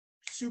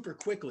super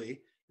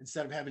quickly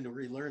instead of having to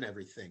relearn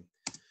everything.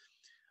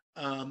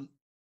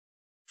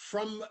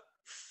 From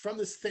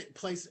this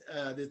place,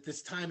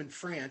 this time in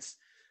France,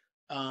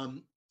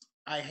 I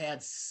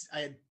had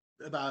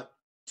about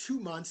 2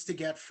 months to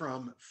get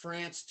from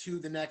France to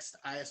the next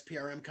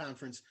ISPRM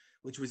conference,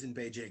 which was in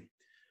Beijing.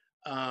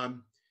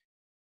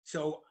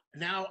 So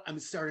now I'm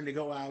starting to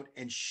go out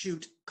and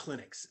shoot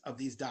clinics of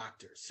these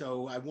doctors.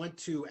 So I went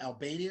to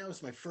Albania. It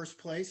was my first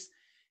place.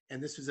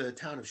 And this was a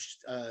town of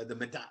the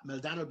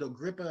Medano del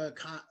Grippa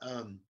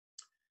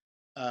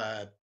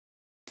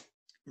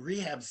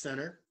rehab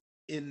center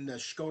in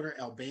Shkodër,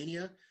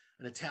 Albania.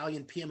 An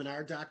Italian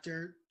PM&R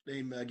doctor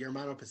named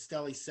Germano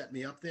Pastelli set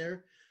me up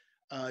there.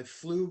 I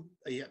flew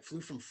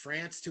from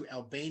France to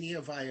Albania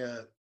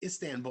via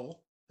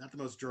Istanbul, not the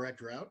most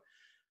direct route,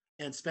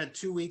 and spent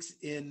 2 weeks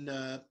in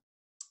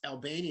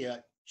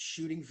Albania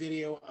shooting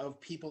video of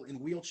people in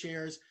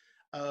wheelchairs,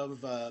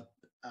 of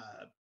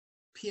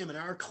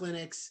PM&R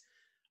clinics,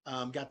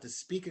 got to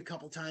speak a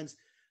couple times.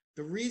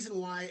 The reason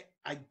why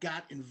I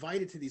got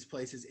invited to these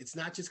places, it's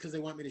not just because they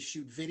want me to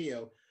shoot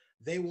video.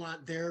 They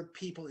want their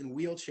people in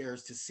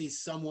wheelchairs to see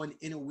someone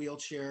in a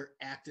wheelchair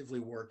actively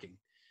working.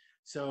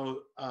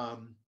 So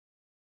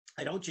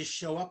I don't just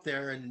show up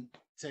there and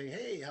say,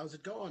 hey, how's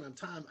it going? I'm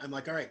Tom. I'm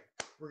like, all right,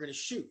 we're going to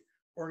shoot,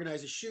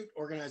 organize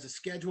a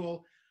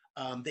schedule.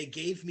 They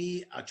gave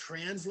me a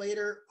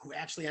translator who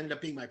actually ended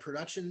up being my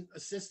production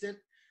assistant.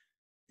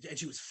 And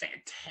she was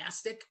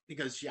fantastic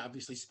because she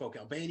obviously spoke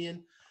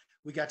Albanian.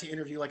 We got to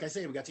interview, like I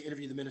say, we got to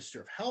interview the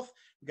Minister of Health.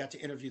 We got to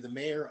interview the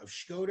mayor of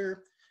Shkodër,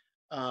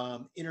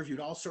 interviewed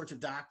all sorts of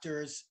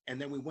doctors.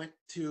 And then we went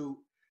to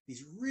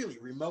these really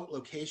remote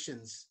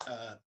locations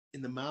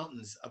in the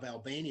mountains of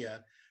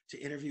Albania to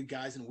interview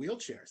guys in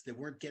wheelchairs that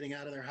weren't getting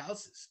out of their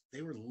houses.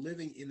 They were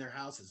living in their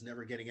houses,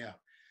 never getting out.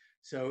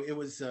 So it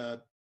was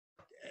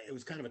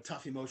kind of a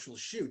tough emotional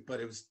shoot, but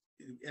it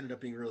ended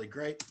up being really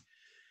great.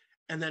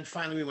 And then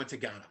finally we went to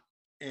Ghana.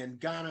 And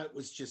Ghana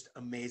was just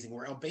amazing.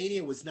 Where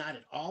Albania was not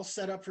at all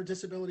set up for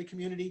disability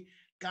community,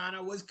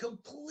 Ghana was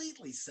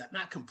completely set,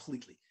 not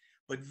completely,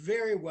 but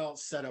very well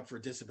set up for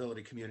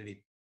disability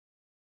community.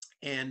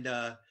 And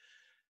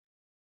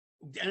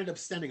ended up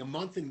spending a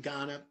month in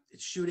Ghana,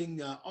 shooting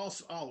all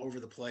over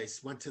the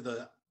place. Went to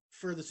the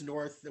furthest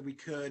north that we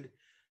could.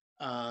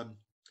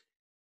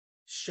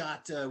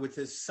 Shot with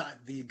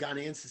the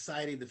Ghanaian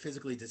Society of the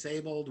Physically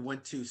Disabled,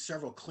 went to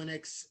several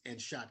clinics and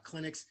shot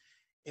clinics.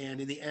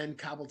 And in the end,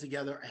 cobbled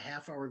together a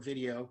half-hour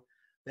video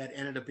that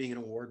ended up being an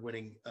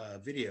award-winning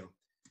video.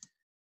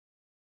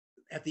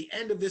 At the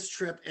end of this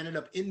trip, ended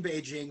up in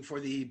Beijing for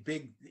the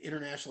big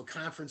international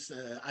conference,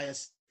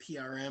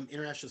 ISPRM,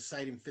 International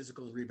Society of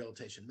Physical and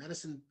Rehabilitation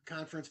Medicine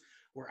Conference,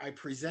 where I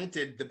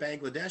presented the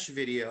Bangladesh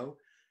video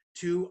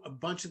to a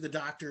bunch of the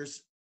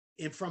doctors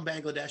from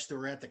Bangladesh that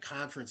were at the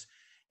conference.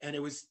 And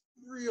it was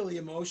really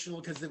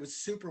emotional because it was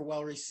super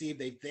well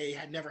received. They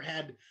had never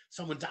had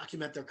someone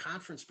document their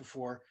conference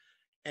before.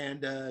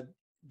 And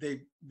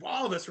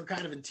all of us were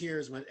kind of in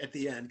tears at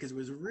the end because it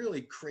was a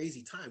really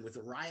crazy time with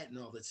the riot and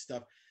all that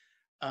stuff.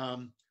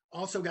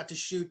 Also got to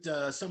shoot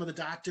some of the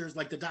doctors,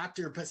 like the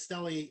Dr.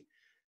 Pastelli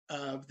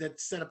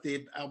that set up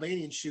the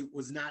Albanian shoot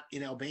was not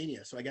in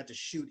Albania. So I got to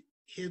shoot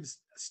his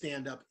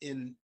stand-up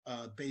in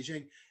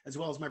Beijing, as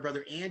well as my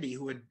brother Andy,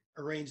 who had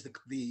arrange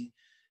the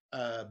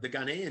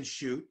Ghanaian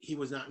shoot. He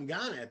was not in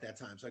Ghana at that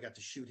time, so I got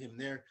to shoot him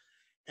there.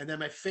 And then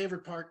my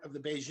favorite part of the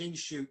Beijing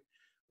shoot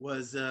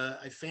was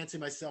I fancy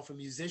myself a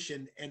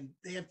musician, and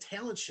they have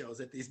talent shows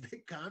at these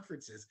big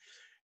conferences.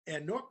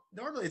 And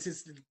normally it's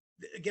just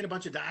get a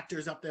bunch of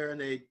doctors up there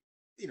and they,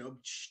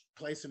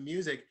 play some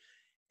music.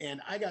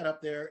 And I got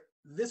up there.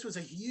 This was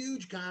a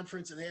huge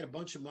conference, and they had a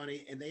bunch of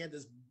money, and they had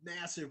this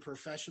massive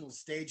professional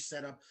stage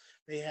set up.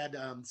 They had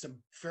some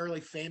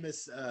fairly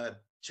famous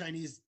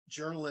Chinese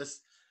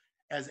journalists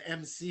as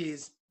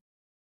MCs.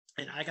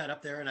 And I got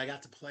up there and I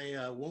got to play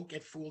Won't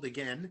Get Fooled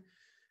Again,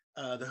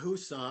 the Who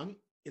song,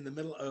 in the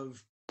middle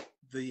of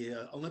the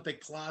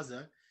Olympic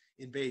Plaza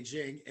in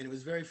Beijing. And it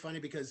was very funny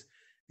because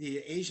the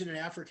Asian and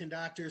African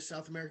doctors,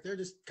 South America, they're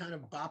just kind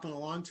of bopping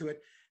along to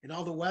it. And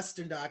all the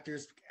Western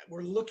doctors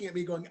were looking at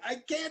me going, I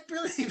can't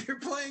believe you're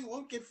playing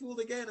Won't Get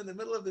Fooled Again in the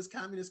middle of this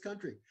communist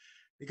country.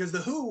 Because the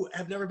Who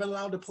have never been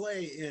allowed to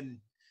play in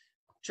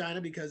China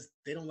because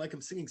they don't like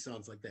them singing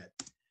songs like that.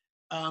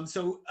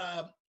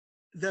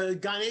 The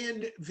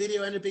Ghanaian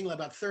video ended up being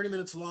about 30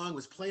 minutes long,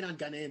 was played on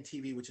Ghanaian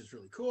TV, which is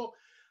really cool.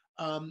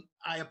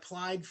 I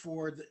applied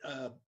for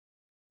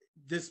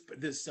this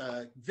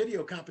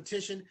video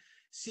competition.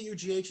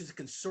 CUGH is a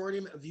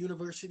consortium of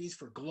universities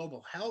for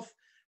global health.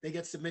 They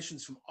get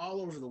submissions from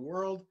all over the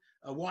world.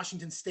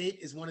 Washington State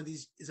is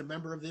a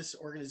member of this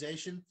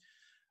organization.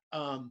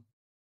 The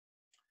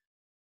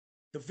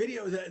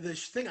video, the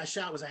thing I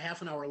shot was a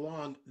half an hour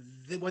long.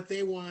 What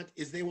they want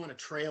is they want a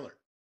trailer.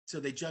 So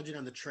they judge it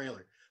on the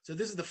trailer. So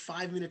this is the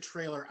 5-minute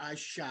trailer I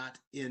shot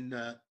in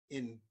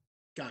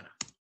Ghana.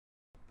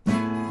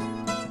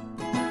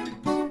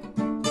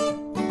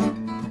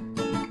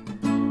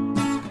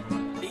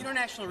 The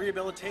International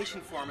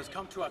Rehabilitation Forum has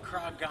come to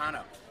Accra,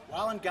 Ghana.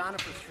 While in Ghana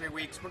for 3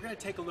 weeks, we're going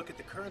to take a look at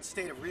the current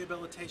state of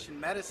rehabilitation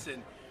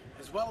medicine,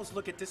 as well as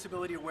look at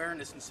disability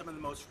awareness in some of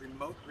the most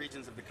remote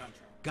regions of the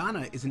country.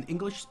 Ghana is an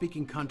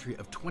English-speaking country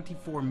of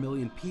 24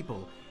 million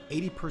people,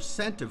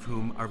 80% of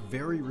whom are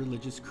very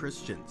religious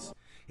Christians.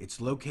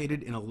 It's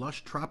located in a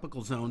lush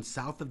tropical zone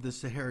south of the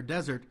Sahara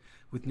Desert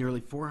with nearly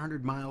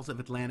 400 miles of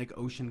Atlantic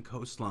Ocean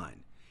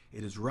coastline.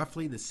 It is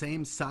roughly the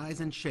same size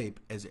and shape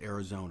as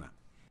Arizona.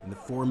 In the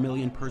 4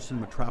 million person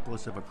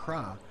metropolis of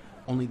Accra,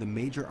 only the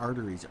major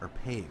arteries are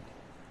paved.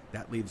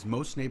 That leaves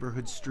most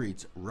neighborhood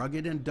streets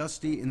rugged and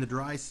dusty in the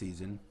dry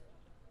season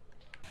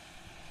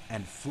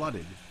and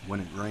flooded when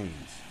it rains.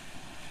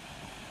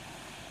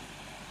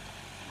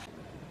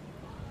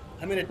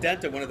 I'm in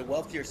Adenta, one of the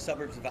wealthier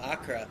suburbs of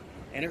Accra,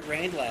 and it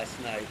rained last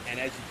night, and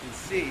as you can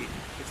see,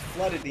 it's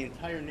flooded the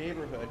entire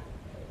neighborhood,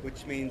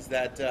 which means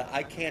that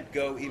I can't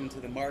go even to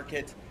the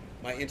market,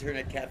 my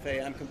internet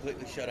cafe, I'm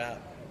completely shut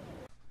out.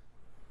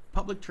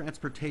 Public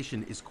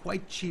transportation is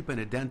quite cheap in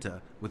Adenta,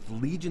 with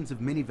legions of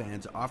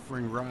minivans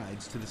offering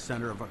rides to the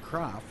center of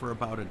Accra for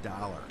about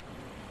 $1.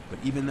 But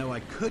even though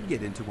I could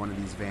get into one of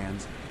these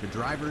vans, the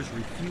drivers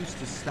refuse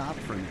to stop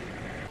for me.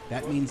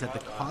 That means that the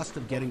cost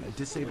of getting a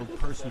disabled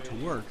person to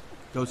work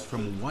goes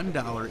from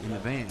 $1 in the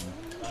van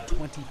to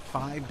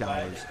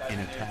 $25 in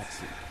a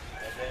taxi.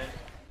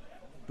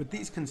 But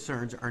these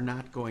concerns are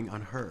not going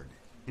unheard.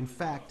 In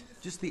fact,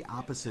 just the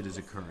opposite is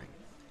occurring.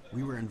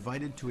 We were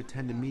invited to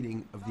attend a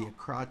meeting of the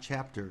Accra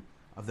chapter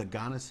of the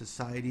Ghana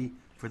Society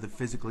for the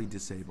Physically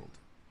Disabled.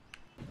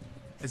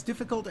 As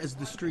difficult as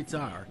the streets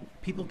are,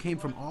 people came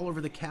from all over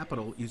the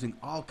capital using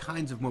all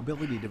kinds of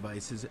mobility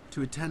devices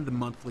to attend the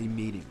monthly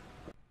meeting.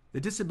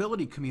 The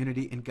disability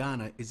community in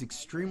Ghana is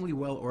extremely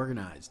well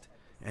organized,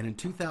 and in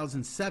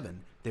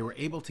 2007, they were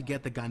able to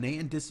get the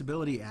Ghanaian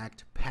Disability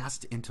Act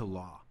passed into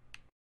law.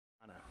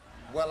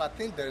 Well, I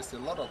think there is a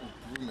lot of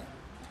improvement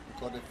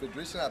because the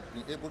Federation has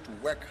been able to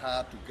work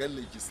hard to get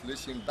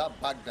legislation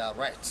that back their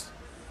rights.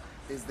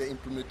 It's the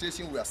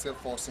implementation we are still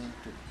forcing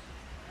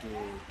to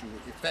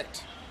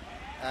effect.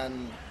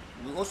 And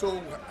we also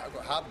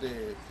have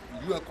the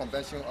UN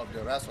Convention of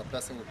the Rights of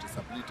Persons with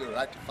Disability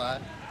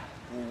ratified.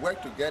 We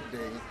work to get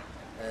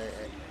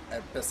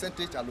a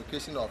percentage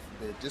allocation of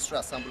the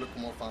District Assembly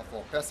Common Fund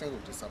for persons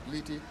with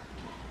disability.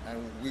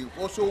 And we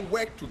also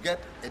work to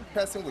get a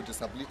person with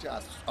disability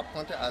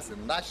appointed as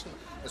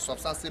a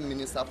substantive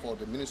minister for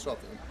the Ministry of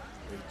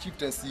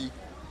Chieftaincy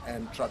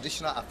and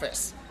Traditional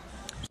Affairs.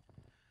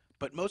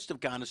 But most of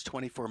Ghana's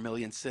 24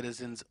 million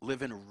citizens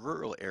live in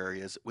rural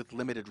areas with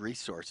limited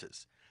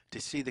resources.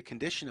 To see the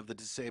condition of the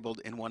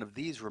disabled in one of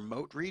these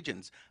remote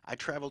regions, I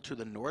traveled to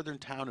the northern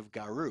town of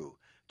Garu,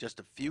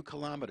 just a few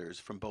kilometers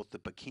from both the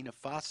Burkina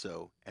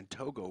Faso and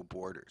Togo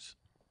borders.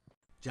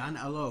 John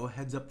Allo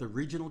heads up the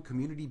regional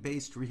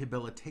community-based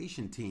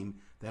rehabilitation team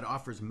that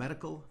offers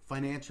medical,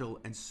 financial,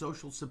 and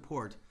social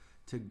support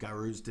to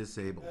Garu's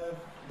disabled.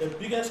 The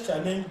biggest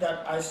challenge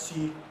that I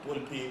see will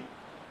be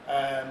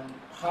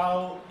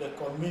how the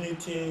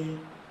community,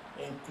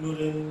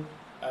 including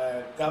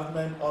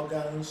government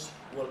organs,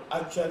 will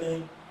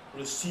actually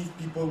receive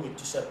people with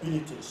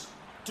disabilities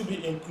to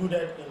be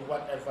included in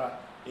whatever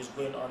is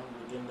going on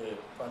within the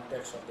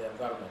context of the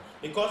environment.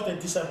 Because the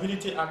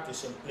Disability Act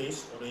is in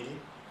place already,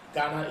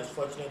 Ghana is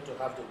fortunate to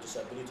have the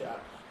Disability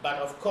Act. But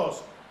of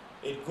course,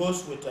 it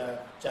goes with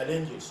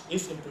challenges.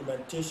 Its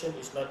implementation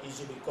is not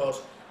easy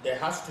because there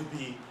has to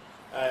be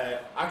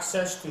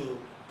access to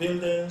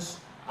buildings,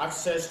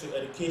 access to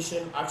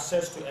education,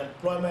 access to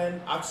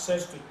employment,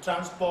 access to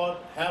transport,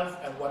 health,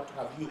 and what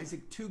have you.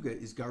 Isaac Tuga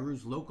is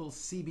Garu's local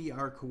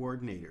CBR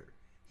coordinator.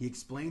 He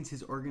explains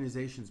his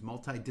organization's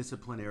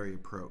multidisciplinary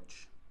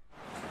approach.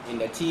 In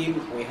the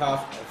team, we have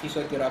a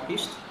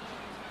physiotherapist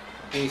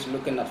who is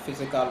looking at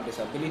physical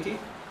disability.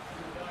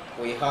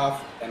 We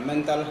have a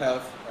mental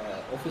health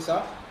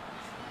officer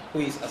who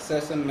is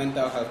assessing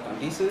mental health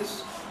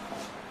conditions.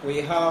 We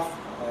have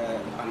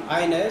an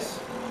eye nurse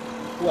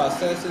who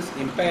assesses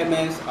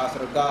impairments as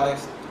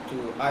regards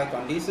to eye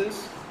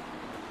conditions.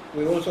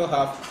 We also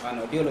have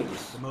an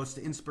audiologist. The most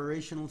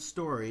inspirational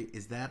story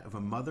is that of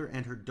a mother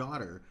and her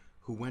daughter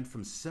who went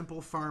from simple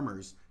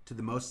farmers to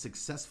the most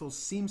successful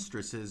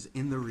seamstresses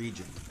in the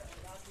region.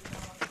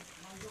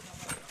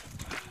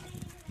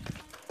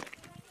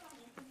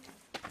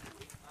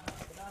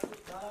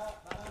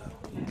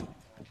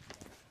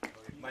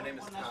 My name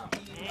is Tom.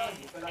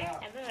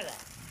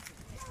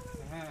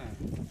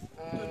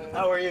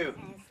 How are you?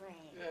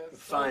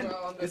 Fine.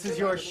 This is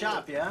your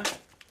shop, yeah?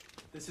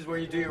 This is where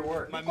you do your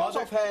work. Because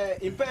of her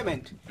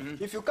impairment,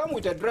 if you come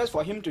with a dress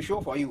for him to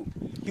show for you,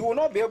 he will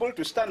not be able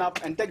to stand up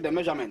and take the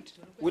measurement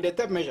with a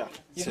tape measure.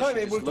 He's not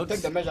able to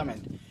take the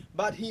measurement.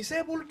 But he's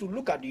able to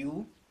look at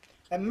you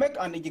and make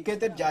an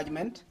educated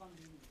judgment.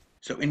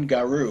 So in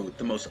Garu,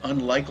 the most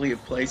unlikely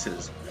of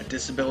places, a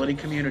disability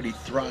community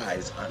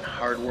thrives on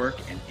hard work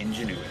and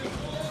ingenuity.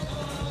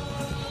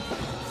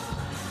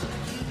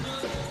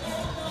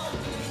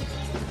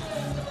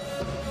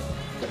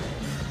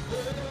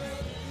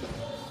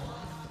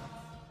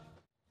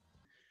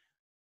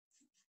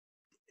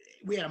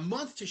 We had a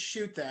month to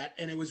shoot that,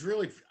 and it was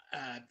really,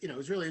 it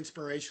was really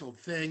inspirational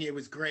thing. It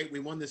was great. We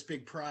won this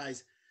big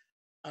prize.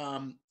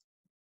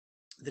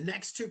 The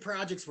next two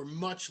projects were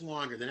much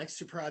longer. The next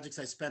two projects,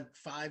 I spent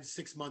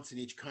 5-6 months in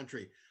each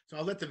country. So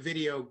I'll let the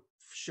video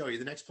show you.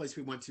 The next place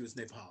we went to was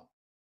Nepal.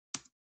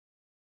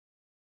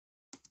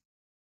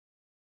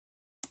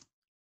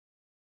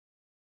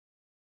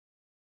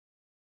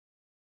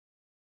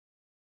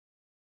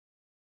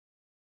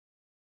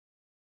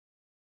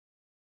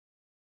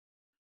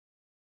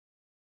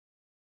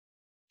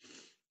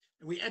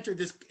 We entered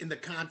this in the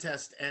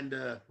contest, and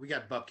we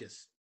got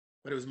bupkis,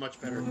 but it was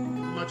much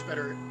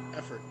better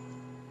effort.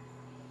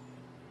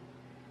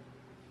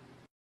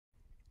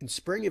 In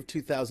spring of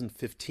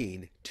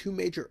 2015, 2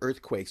 major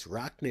earthquakes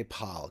rocked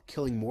Nepal,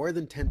 killing more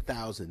than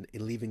 10,000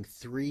 and leaving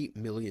 3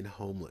 million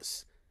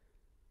homeless.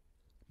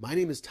 My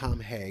name is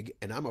Tom Haig,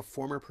 and I'm a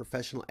former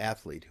professional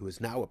athlete who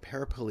is now a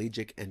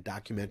paraplegic and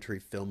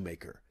documentary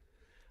filmmaker.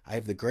 I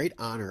have the great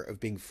honor of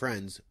being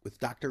friends with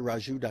Dr.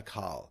 Raju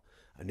Dakhal,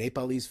 a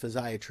Nepalese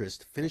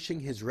physiatrist finishing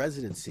his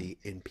residency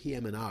in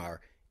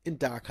PM&R in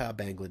Dhaka,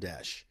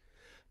 Bangladesh.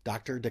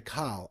 Dr.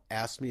 Dakhal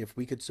asked me if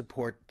we could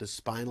support the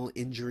Spinal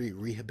Injury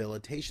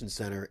Rehabilitation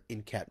Center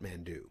in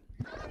Kathmandu.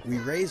 We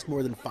raised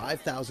more than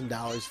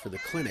 $5,000 for the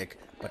clinic,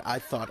 but I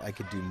thought I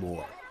could do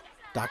more.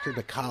 Dr.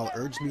 Dakhal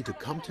urged me to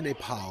come to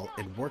Nepal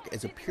and work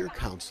as a peer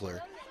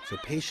counselor so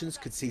patients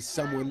could see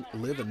someone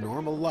live a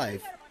normal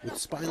life with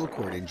spinal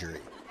cord injury.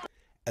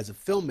 As a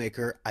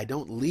filmmaker, I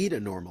don't lead a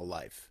normal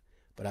life,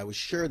 but I was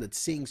sure that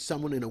seeing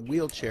someone in a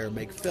wheelchair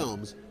make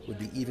films would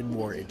be even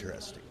more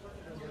interesting.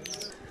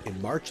 In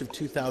March of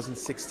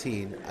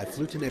 2016, I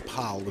flew to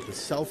Nepal with a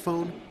cell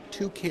phone,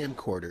 2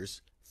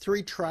 camcorders,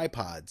 3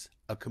 tripods,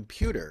 a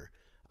computer,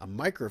 a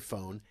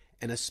microphone,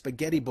 and a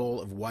spaghetti bowl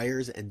of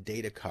wires and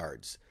data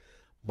cards.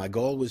 My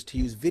goal was to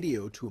use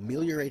video to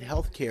ameliorate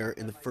healthcare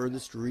in the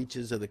furthest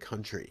reaches of the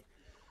country.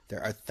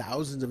 There are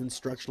thousands of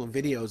instructional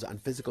videos on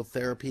physical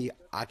therapy,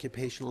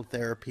 occupational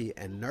therapy,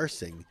 and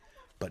nursing,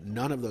 but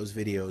none of those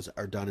videos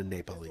are done in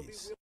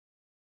Nepalese.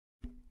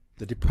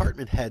 The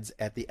department heads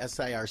at the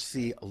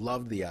SIRC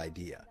loved the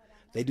idea.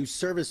 They do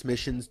service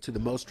missions to the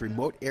most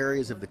remote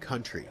areas of the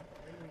country.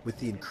 With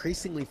the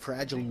increasingly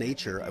fragile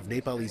nature of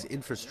Nepalese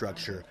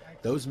infrastructure,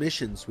 those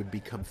missions would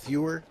become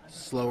fewer,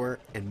 slower,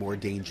 and more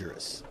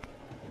dangerous.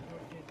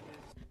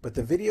 But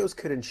the videos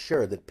could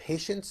ensure that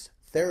patients,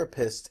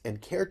 therapists,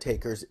 and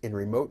caretakers in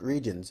remote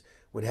regions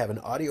would have an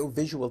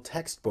audio-visual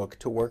textbook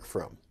to work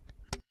from.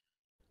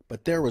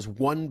 But there was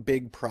one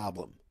big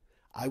problem.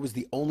 I was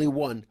the only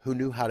one who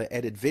knew how to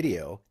edit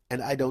video,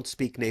 and I don't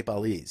speak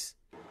Nepalese.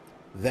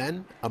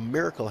 Then, a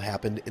miracle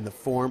happened in the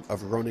form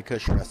of Ronika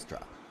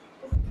Shrestha.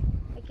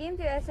 I came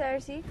to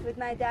SRC with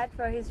my dad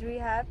for his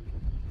rehab,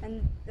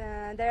 and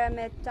there I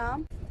met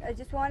Tom. I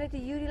just wanted to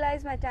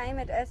utilize my time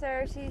at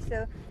SRC,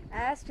 so I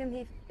asked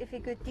him if he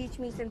could teach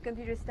me some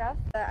computer stuff.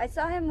 I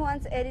saw him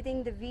once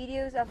editing the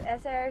videos of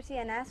SRC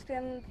and asked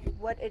him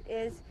what it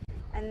is,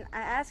 and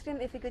I asked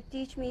him if he could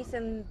teach me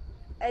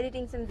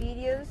editing some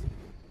videos.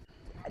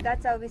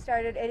 That's how we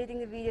started editing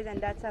the videos, and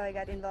that's how I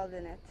got involved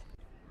in it.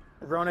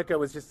 Ronika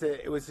was just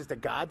a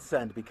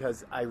godsend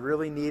because I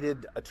really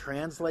needed a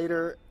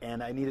translator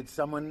and I needed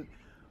someone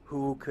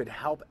who could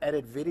help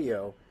edit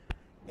video.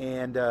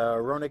 And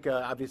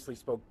Ronika obviously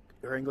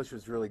her English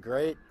was really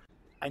great.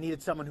 I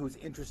needed someone who was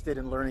interested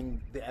in learning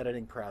the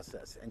editing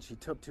process, and she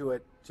took to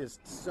it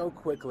just so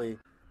quickly.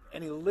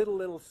 Any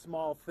little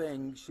small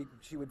thing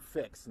she would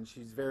fix, and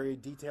she's very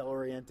detail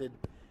oriented,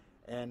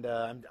 and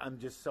I'm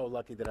just so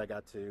lucky that I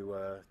got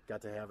to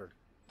have her.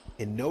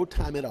 In no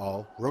time at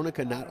all,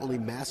 Ronica not only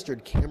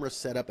mastered camera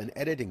setup and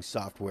editing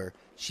software,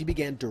 she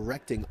began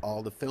directing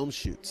all the film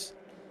shoots.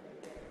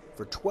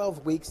 For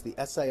 12 weeks, the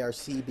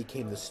SIRC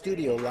became the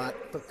studio lot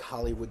for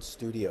Hollywood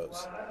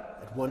Studios.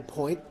 At one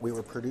point, we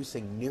were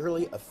producing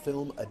nearly a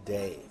film a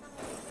day.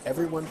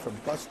 Everyone from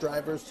bus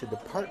drivers to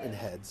department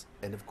heads,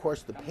 and of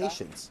course the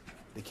patients,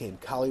 became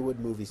Hollywood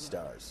movie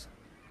stars.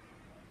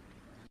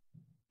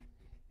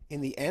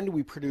 In the end,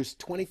 we produced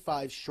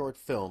 25 short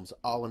films,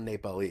 all in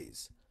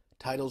Nepalese.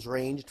 Titles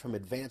ranged from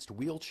advanced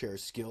wheelchair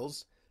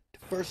skills to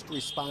first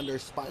responder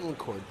spinal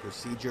cord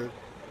procedure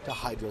to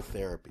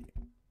hydrotherapy.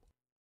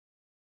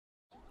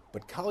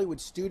 But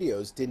Hollywood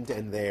Studios didn't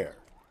end there.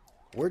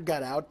 Word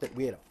got out that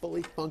we had a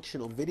fully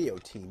functional video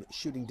team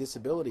shooting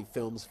disability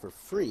films for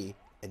free,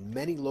 and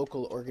many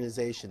local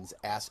organizations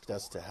asked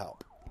us to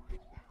help.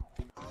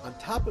 On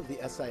top of the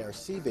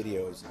SIRC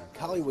videos,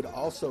 Hollywood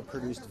also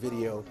produced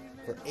video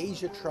for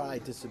Asia Tri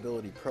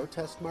Disability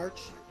Protest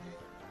March,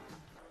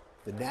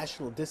 the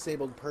National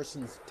Disabled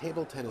Persons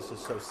Table Tennis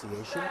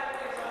Association,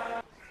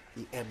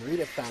 the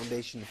Amrita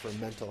Foundation for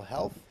Mental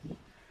Health,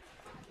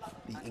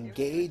 the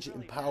Engage,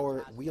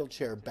 Empower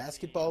Wheelchair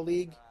Basketball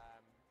League.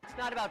 It's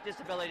not about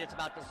disability, it's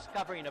about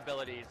discovering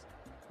abilities,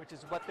 which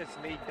is what this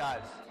league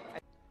does.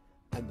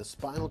 And the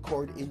Spinal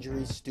Cord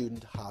Injury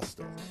Student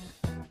Hostel.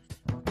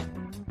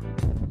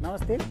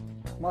 Namaste,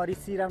 म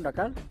ऋषि राम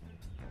ढकाल,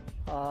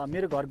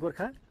 मेरो घर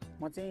Gorkha.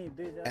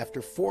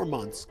 After 4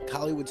 months,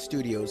 Hollywood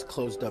Studios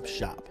closed up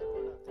shop.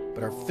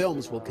 But our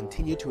films will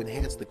continue to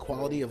enhance the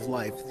quality of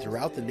life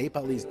throughout the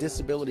Nepalese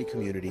disability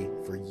community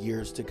for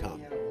years to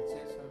come.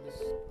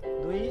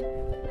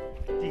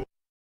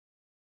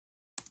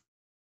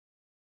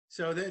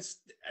 So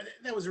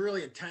that was a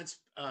really intense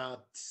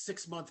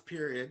 6-month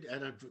period,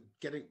 and I'm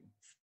getting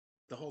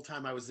the whole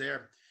time I was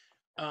there,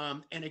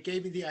 and it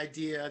gave me the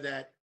idea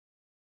that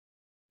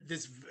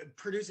this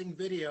producing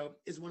video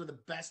is one of the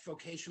best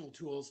vocational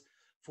tools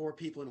for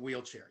people in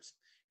wheelchairs,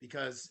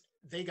 because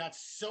they got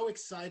so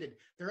excited.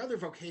 Their other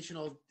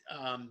vocational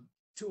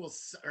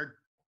tools or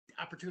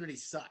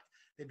opportunities suck.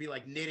 They'd be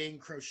like knitting,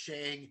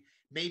 crocheting,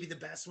 maybe the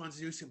best ones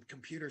do some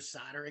computer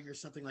soldering or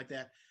something like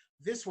that.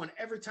 This one,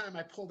 every time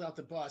I pulled out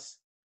the bus,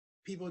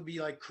 people would be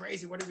like,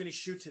 crazy, what are we going to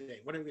shoot today?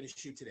 What are we going to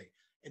shoot today?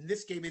 And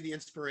this gave me the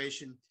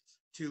inspiration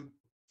to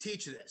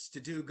teach this,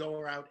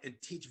 go out and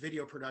teach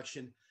video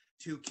production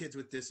to kids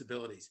with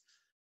disabilities.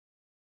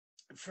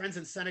 Friends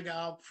in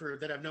Senegal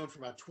that I've known for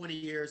about 20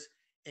 years,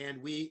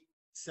 and we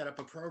set up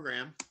a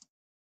program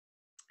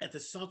at the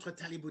Centre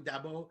Talibou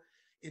Dabo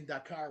in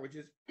Dakar, which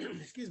is,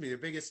 excuse me, the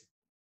biggest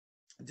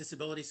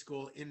disability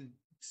school in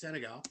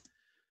Senegal.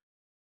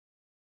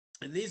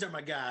 And these are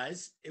my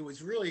guys. It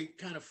was really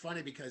kind of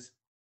funny because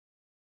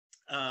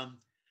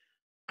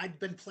I'd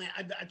been planning,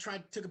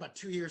 took about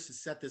 2 years to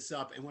set this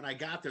up. And when I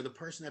got there, the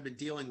person I've been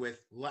dealing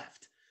with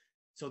left.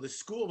 So the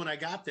school, when I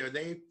got there,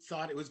 they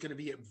thought it was going to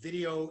be a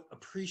video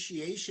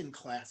appreciation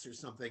class or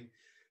something.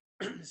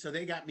 So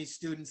they got me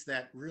students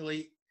that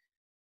really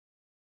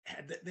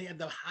had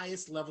the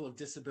highest level of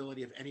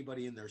disability of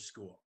anybody in their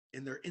school,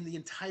 in the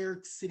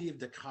entire city of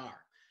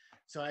Dakar.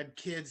 So I had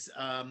kids,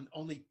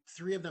 only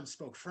 3 of them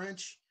spoke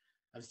French.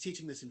 I was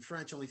teaching this in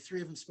French. Only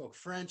 3 of them spoke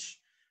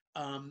French.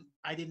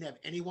 I didn't have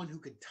anyone who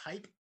could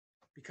type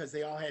because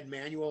they all had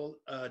manual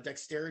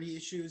dexterity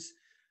issues.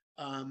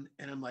 And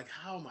I'm like,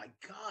 oh my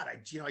God,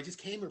 I just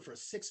came here for a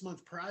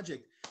 6-month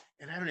project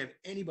and I don't have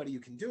anybody who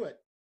can do it.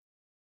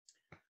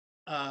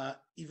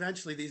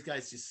 Eventually these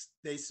guys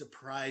they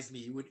surprised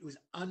me. It was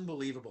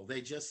unbelievable. They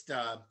just,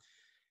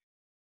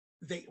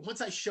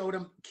 once I showed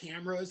them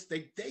cameras,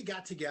 they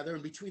got together,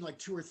 and between like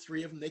 2 or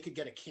 3 of them, they could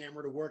get a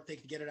camera to work. They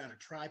could get it on a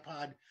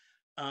tripod.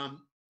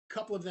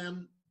 Couple of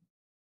them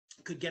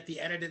could get they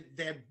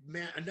had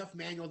enough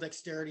manual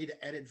dexterity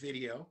to edit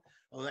video.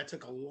 Well, that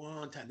took a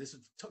long time. This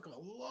took a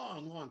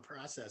long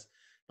process,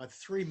 about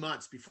 3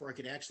 months before I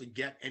could actually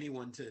get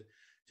anyone to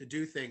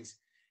do things.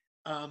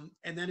 And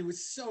then it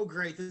was so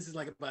great. This is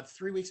like about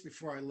 3 weeks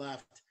before I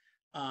left.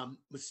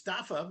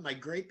 Mustafa, my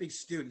great big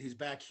student who's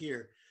back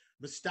here,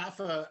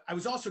 Mustafa, I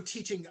was also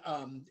teaching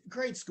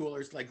grade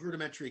schoolers like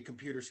rudimentary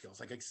computer skills,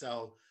 like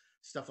Excel,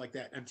 stuff like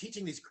that. I'm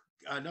teaching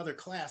another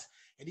class,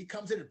 and he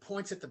comes in and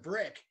points at the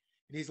brick,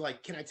 and he's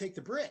like, "Can I take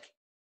the brick?"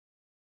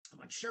 I'm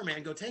like, "Sure,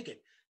 man, go take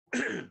it."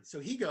 So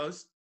he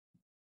goes,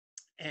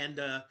 and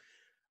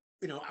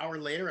hour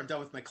later, I'm done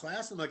with my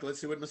class. I'm like,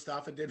 let's see what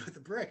Mustafa did with the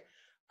brick.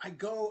 I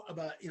go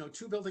about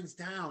 2 buildings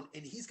down,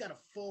 and he's got a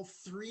full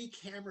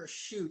 3-camera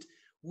shoot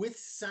with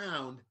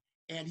sound,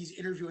 and he's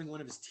interviewing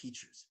one of his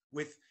teachers,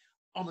 with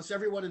almost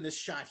everyone in this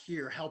shot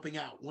here helping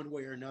out one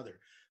way or another.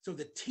 So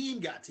the team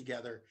got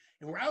together,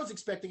 and where I was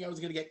expecting I was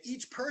going to get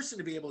each person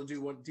to be able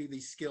to do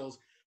these skills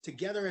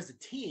together as a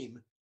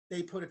team,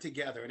 they put it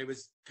together, and it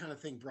was kind of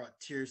thing brought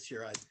tears to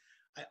your eyes.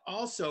 I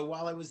also,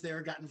 while I was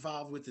there, got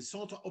involved with the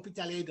Centre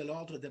Hospitalier de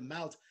l'Ordre de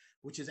Malte,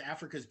 which is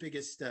Africa's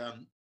biggest,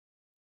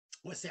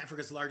 West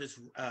Africa's largest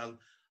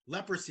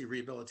leprosy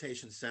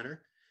rehabilitation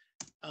center.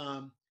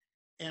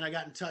 And I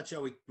got in touch.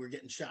 We're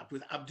getting chopped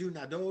with Abdou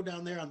Nadeau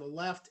down there on the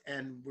left,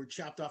 and we're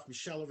chopped off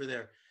Michelle over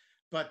there.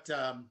 But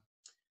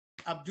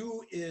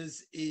Abdou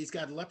he's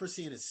got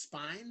leprosy in his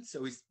spine,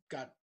 so he's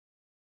got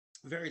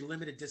very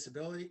limited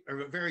disability,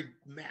 or a very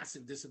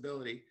massive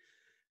disability.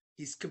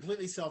 He's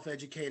completely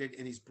self-educated,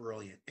 and he's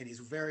brilliant, and he's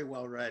very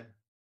well read.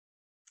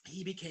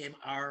 He became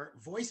our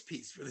voice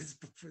piece for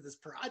this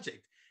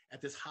project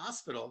at this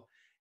hospital.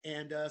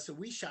 And so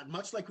we shot,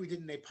 much like we did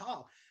in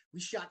Nepal, we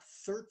shot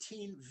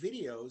 13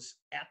 videos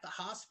at the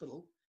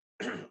hospital,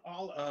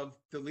 all of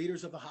the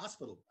leaders of the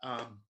hospital,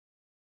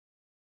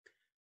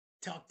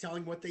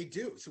 telling what they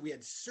do. So we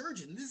had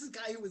surgeons. This is a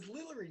guy who was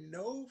literally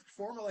no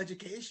formal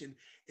education,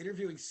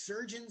 interviewing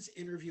surgeons,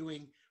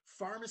 interviewing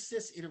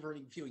pharmacists,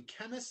 interviewing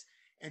chemists,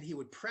 and he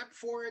would prep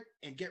for it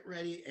and get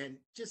ready. And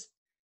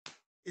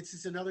it's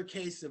just another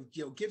case of,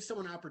 give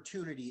someone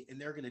opportunity and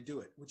they're going to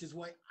do it, which is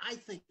what I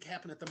think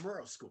happened at the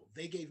Murrow School.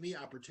 They gave me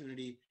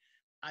opportunity.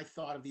 I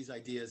thought of these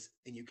ideas,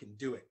 and you can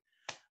do it.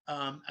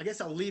 I guess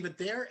I'll leave it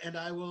there, and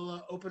I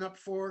will open up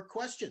for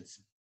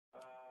questions.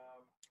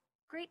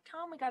 Great,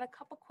 Tom. We got a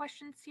couple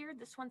questions here.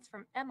 This one's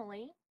from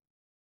Emily.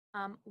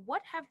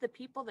 What have the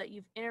people that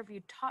you've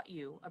interviewed taught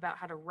you about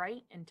how to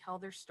write and tell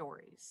their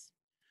stories?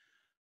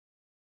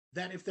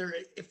 That if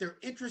they're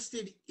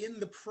interested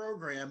in the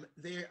program,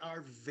 they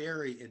are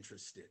very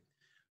interested.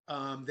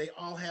 They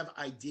all have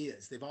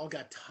ideas. They've all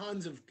got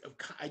tons of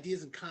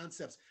ideas and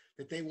concepts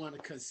that they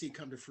want to see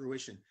come to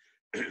fruition,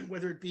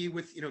 whether it be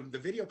with the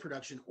video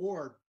production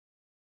or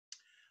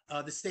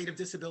the state of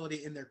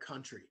disability in their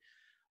country.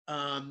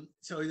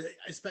 So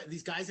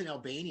these guys in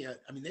Albania,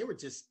 I mean, they were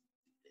just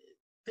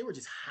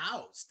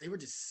housed. They were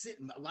just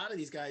sitting. A lot of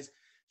these guys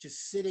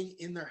just sitting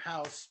in their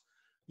house,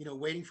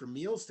 waiting for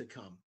meals to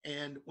come.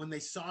 And when they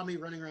saw me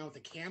running around with a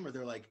camera,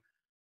 they're like,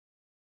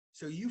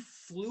 "So you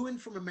flew in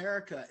from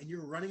America and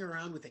you're running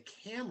around with a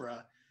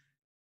camera?"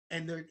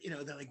 And they're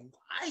like,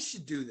 "I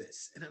should do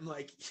this." And I'm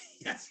like,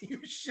 "Yes,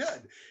 you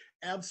should.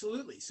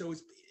 Absolutely." So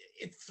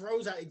it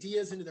throws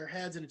ideas into their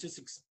heads, and it just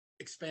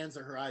expands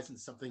their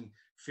horizons, something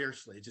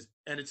fiercely.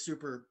 And it's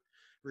super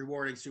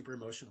rewarding, super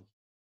emotional.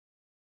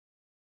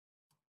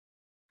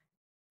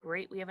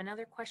 Great. We have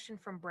another question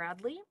from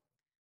Bradley.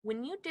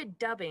 When you did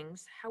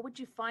dubbings, how would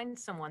you find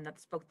someone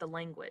that spoke the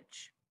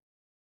language?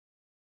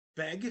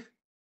 Beg.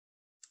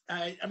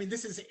 I mean,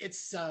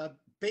 it's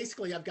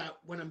basically,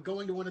 when I'm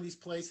going to one of these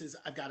places,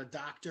 I've got a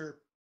doctor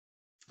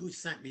who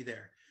sent me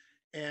there.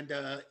 And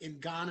in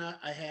Ghana,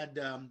 I had,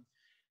 I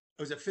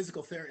was a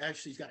physical therapist.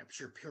 Actually, she's got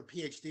her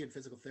PhD in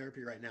physical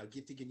therapy right now,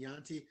 Giti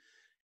Ginyanti.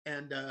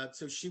 And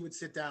so she would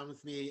sit down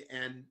with me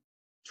and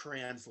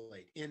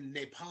translate. In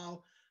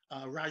Nepal,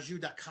 Raju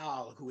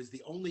Dakal, who is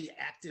the only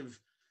active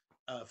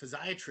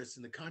physiatrist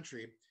in the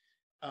country,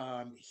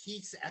 I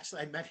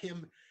met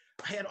him.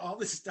 I had all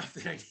this stuff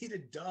that I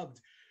needed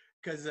dubbed,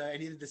 because I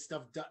needed this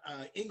stuff,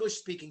 English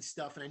speaking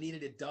stuff, and I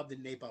needed it dubbed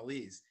in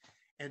Nepalese.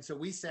 And so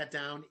we sat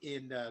down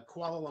in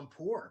Kuala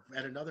Lumpur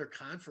at another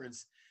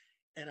conference,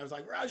 and I was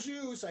like,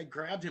 "Raju," so I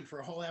grabbed him for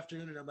a whole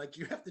afternoon, and I'm like,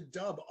 "You have to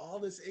dub all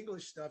this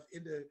English stuff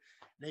into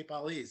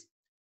Nepalese."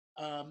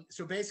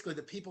 So basically,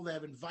 the people that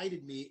have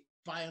invited me,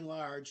 by and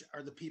large,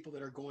 are the people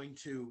that are going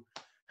to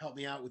help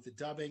me out with the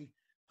dubbing.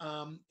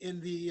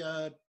 In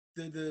the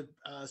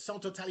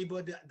Santo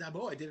Talibo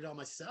Dabo, I did it all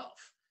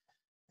myself,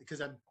 because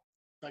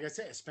like I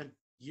say, I spent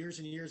years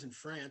and years in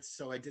France,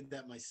 so I did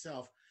that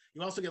myself.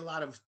 You also get a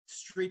lot of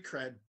street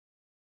cred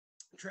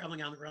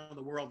traveling around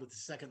the world with the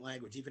second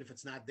language, even if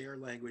it's not their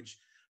language.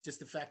 Just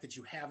the fact that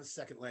you have a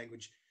second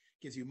language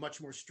gives you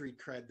much more street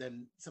cred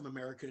than some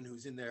American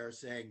who's in there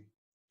saying,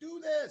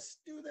 "Do this,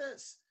 do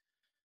this."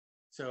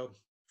 So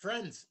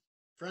friends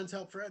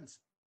help friends.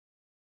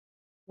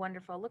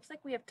 Wonderful. Looks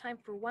like we have time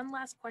for one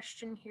last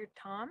question here,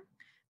 Tom.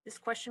 This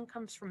question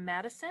comes from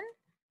Madison.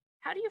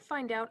 How do you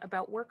find out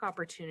about work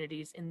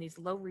opportunities in these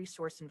low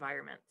resource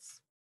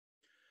environments?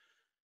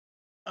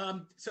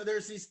 So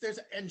there's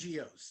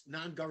NGOs,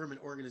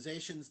 non-government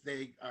organizations.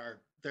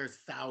 There's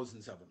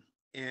thousands of them,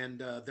 and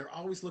they're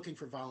always looking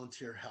for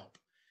volunteer help.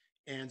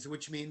 And so,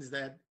 which means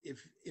that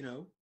if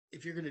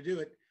you're going to do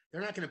it,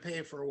 they're not going to pay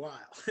you for a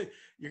while.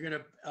 You're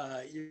going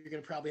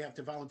to probably have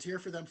to volunteer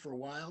for them for a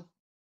while.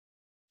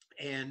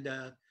 And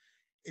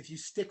if you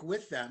stick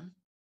with them,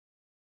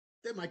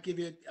 they might give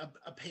you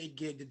a paid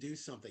gig to do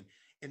something.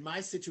 In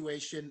my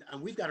situation,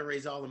 we've got to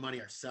raise all the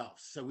money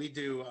ourselves. So we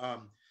do,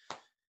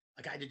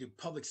 like I had to do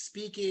public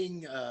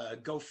speaking,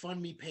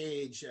 GoFundMe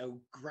page,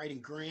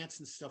 writing grants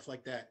and stuff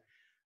like that.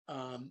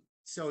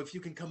 So if you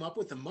can come up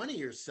with the money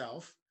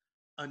yourself,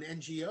 an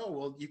NGO,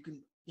 well, you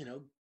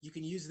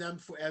can use them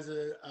as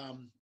a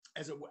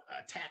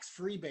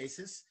tax-free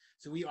basis.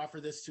 So we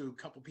offer this to a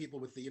couple people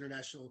with the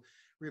International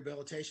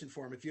Rehabilitation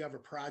Forum. If you have a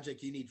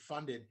project you need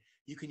funded,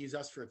 you can use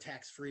us for a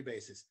tax-free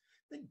basis.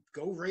 Then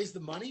go raise the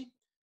money,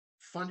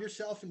 fund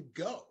yourself and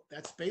go.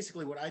 That's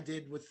basically what I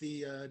did with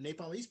the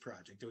Nepalese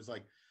project. It was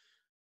like,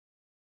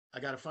 I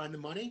got to find the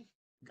money.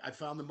 I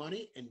found the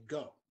money and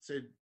go. So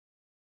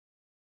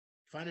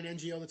find an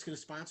NGO that's going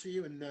to sponsor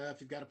you. And if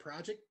you've got a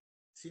project,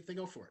 see if they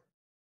go for it.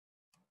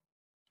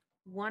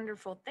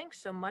 Wonderful. Thanks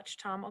so much,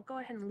 Tom. I'll go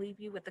ahead and leave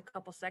you with a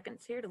couple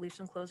seconds here to leave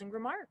some closing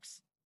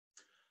remarks.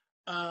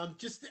 I'm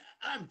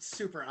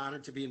super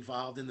honored to be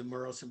involved in the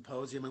Murrow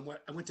Symposium. And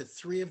I went to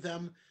 3 of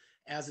them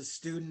as a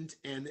student,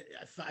 and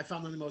I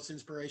found them the most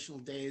inspirational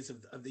days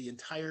of the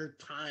entire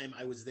time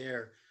I was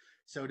there.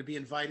 So to be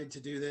invited to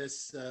do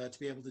this, to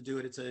be able to do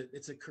it,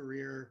 it's a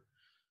career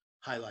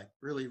highlight.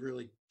 Really,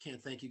 really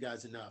can't thank you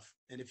guys enough.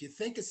 And if you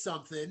think of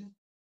something,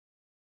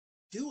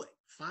 do it.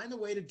 Find a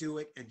way to do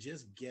it and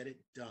just get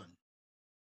it done.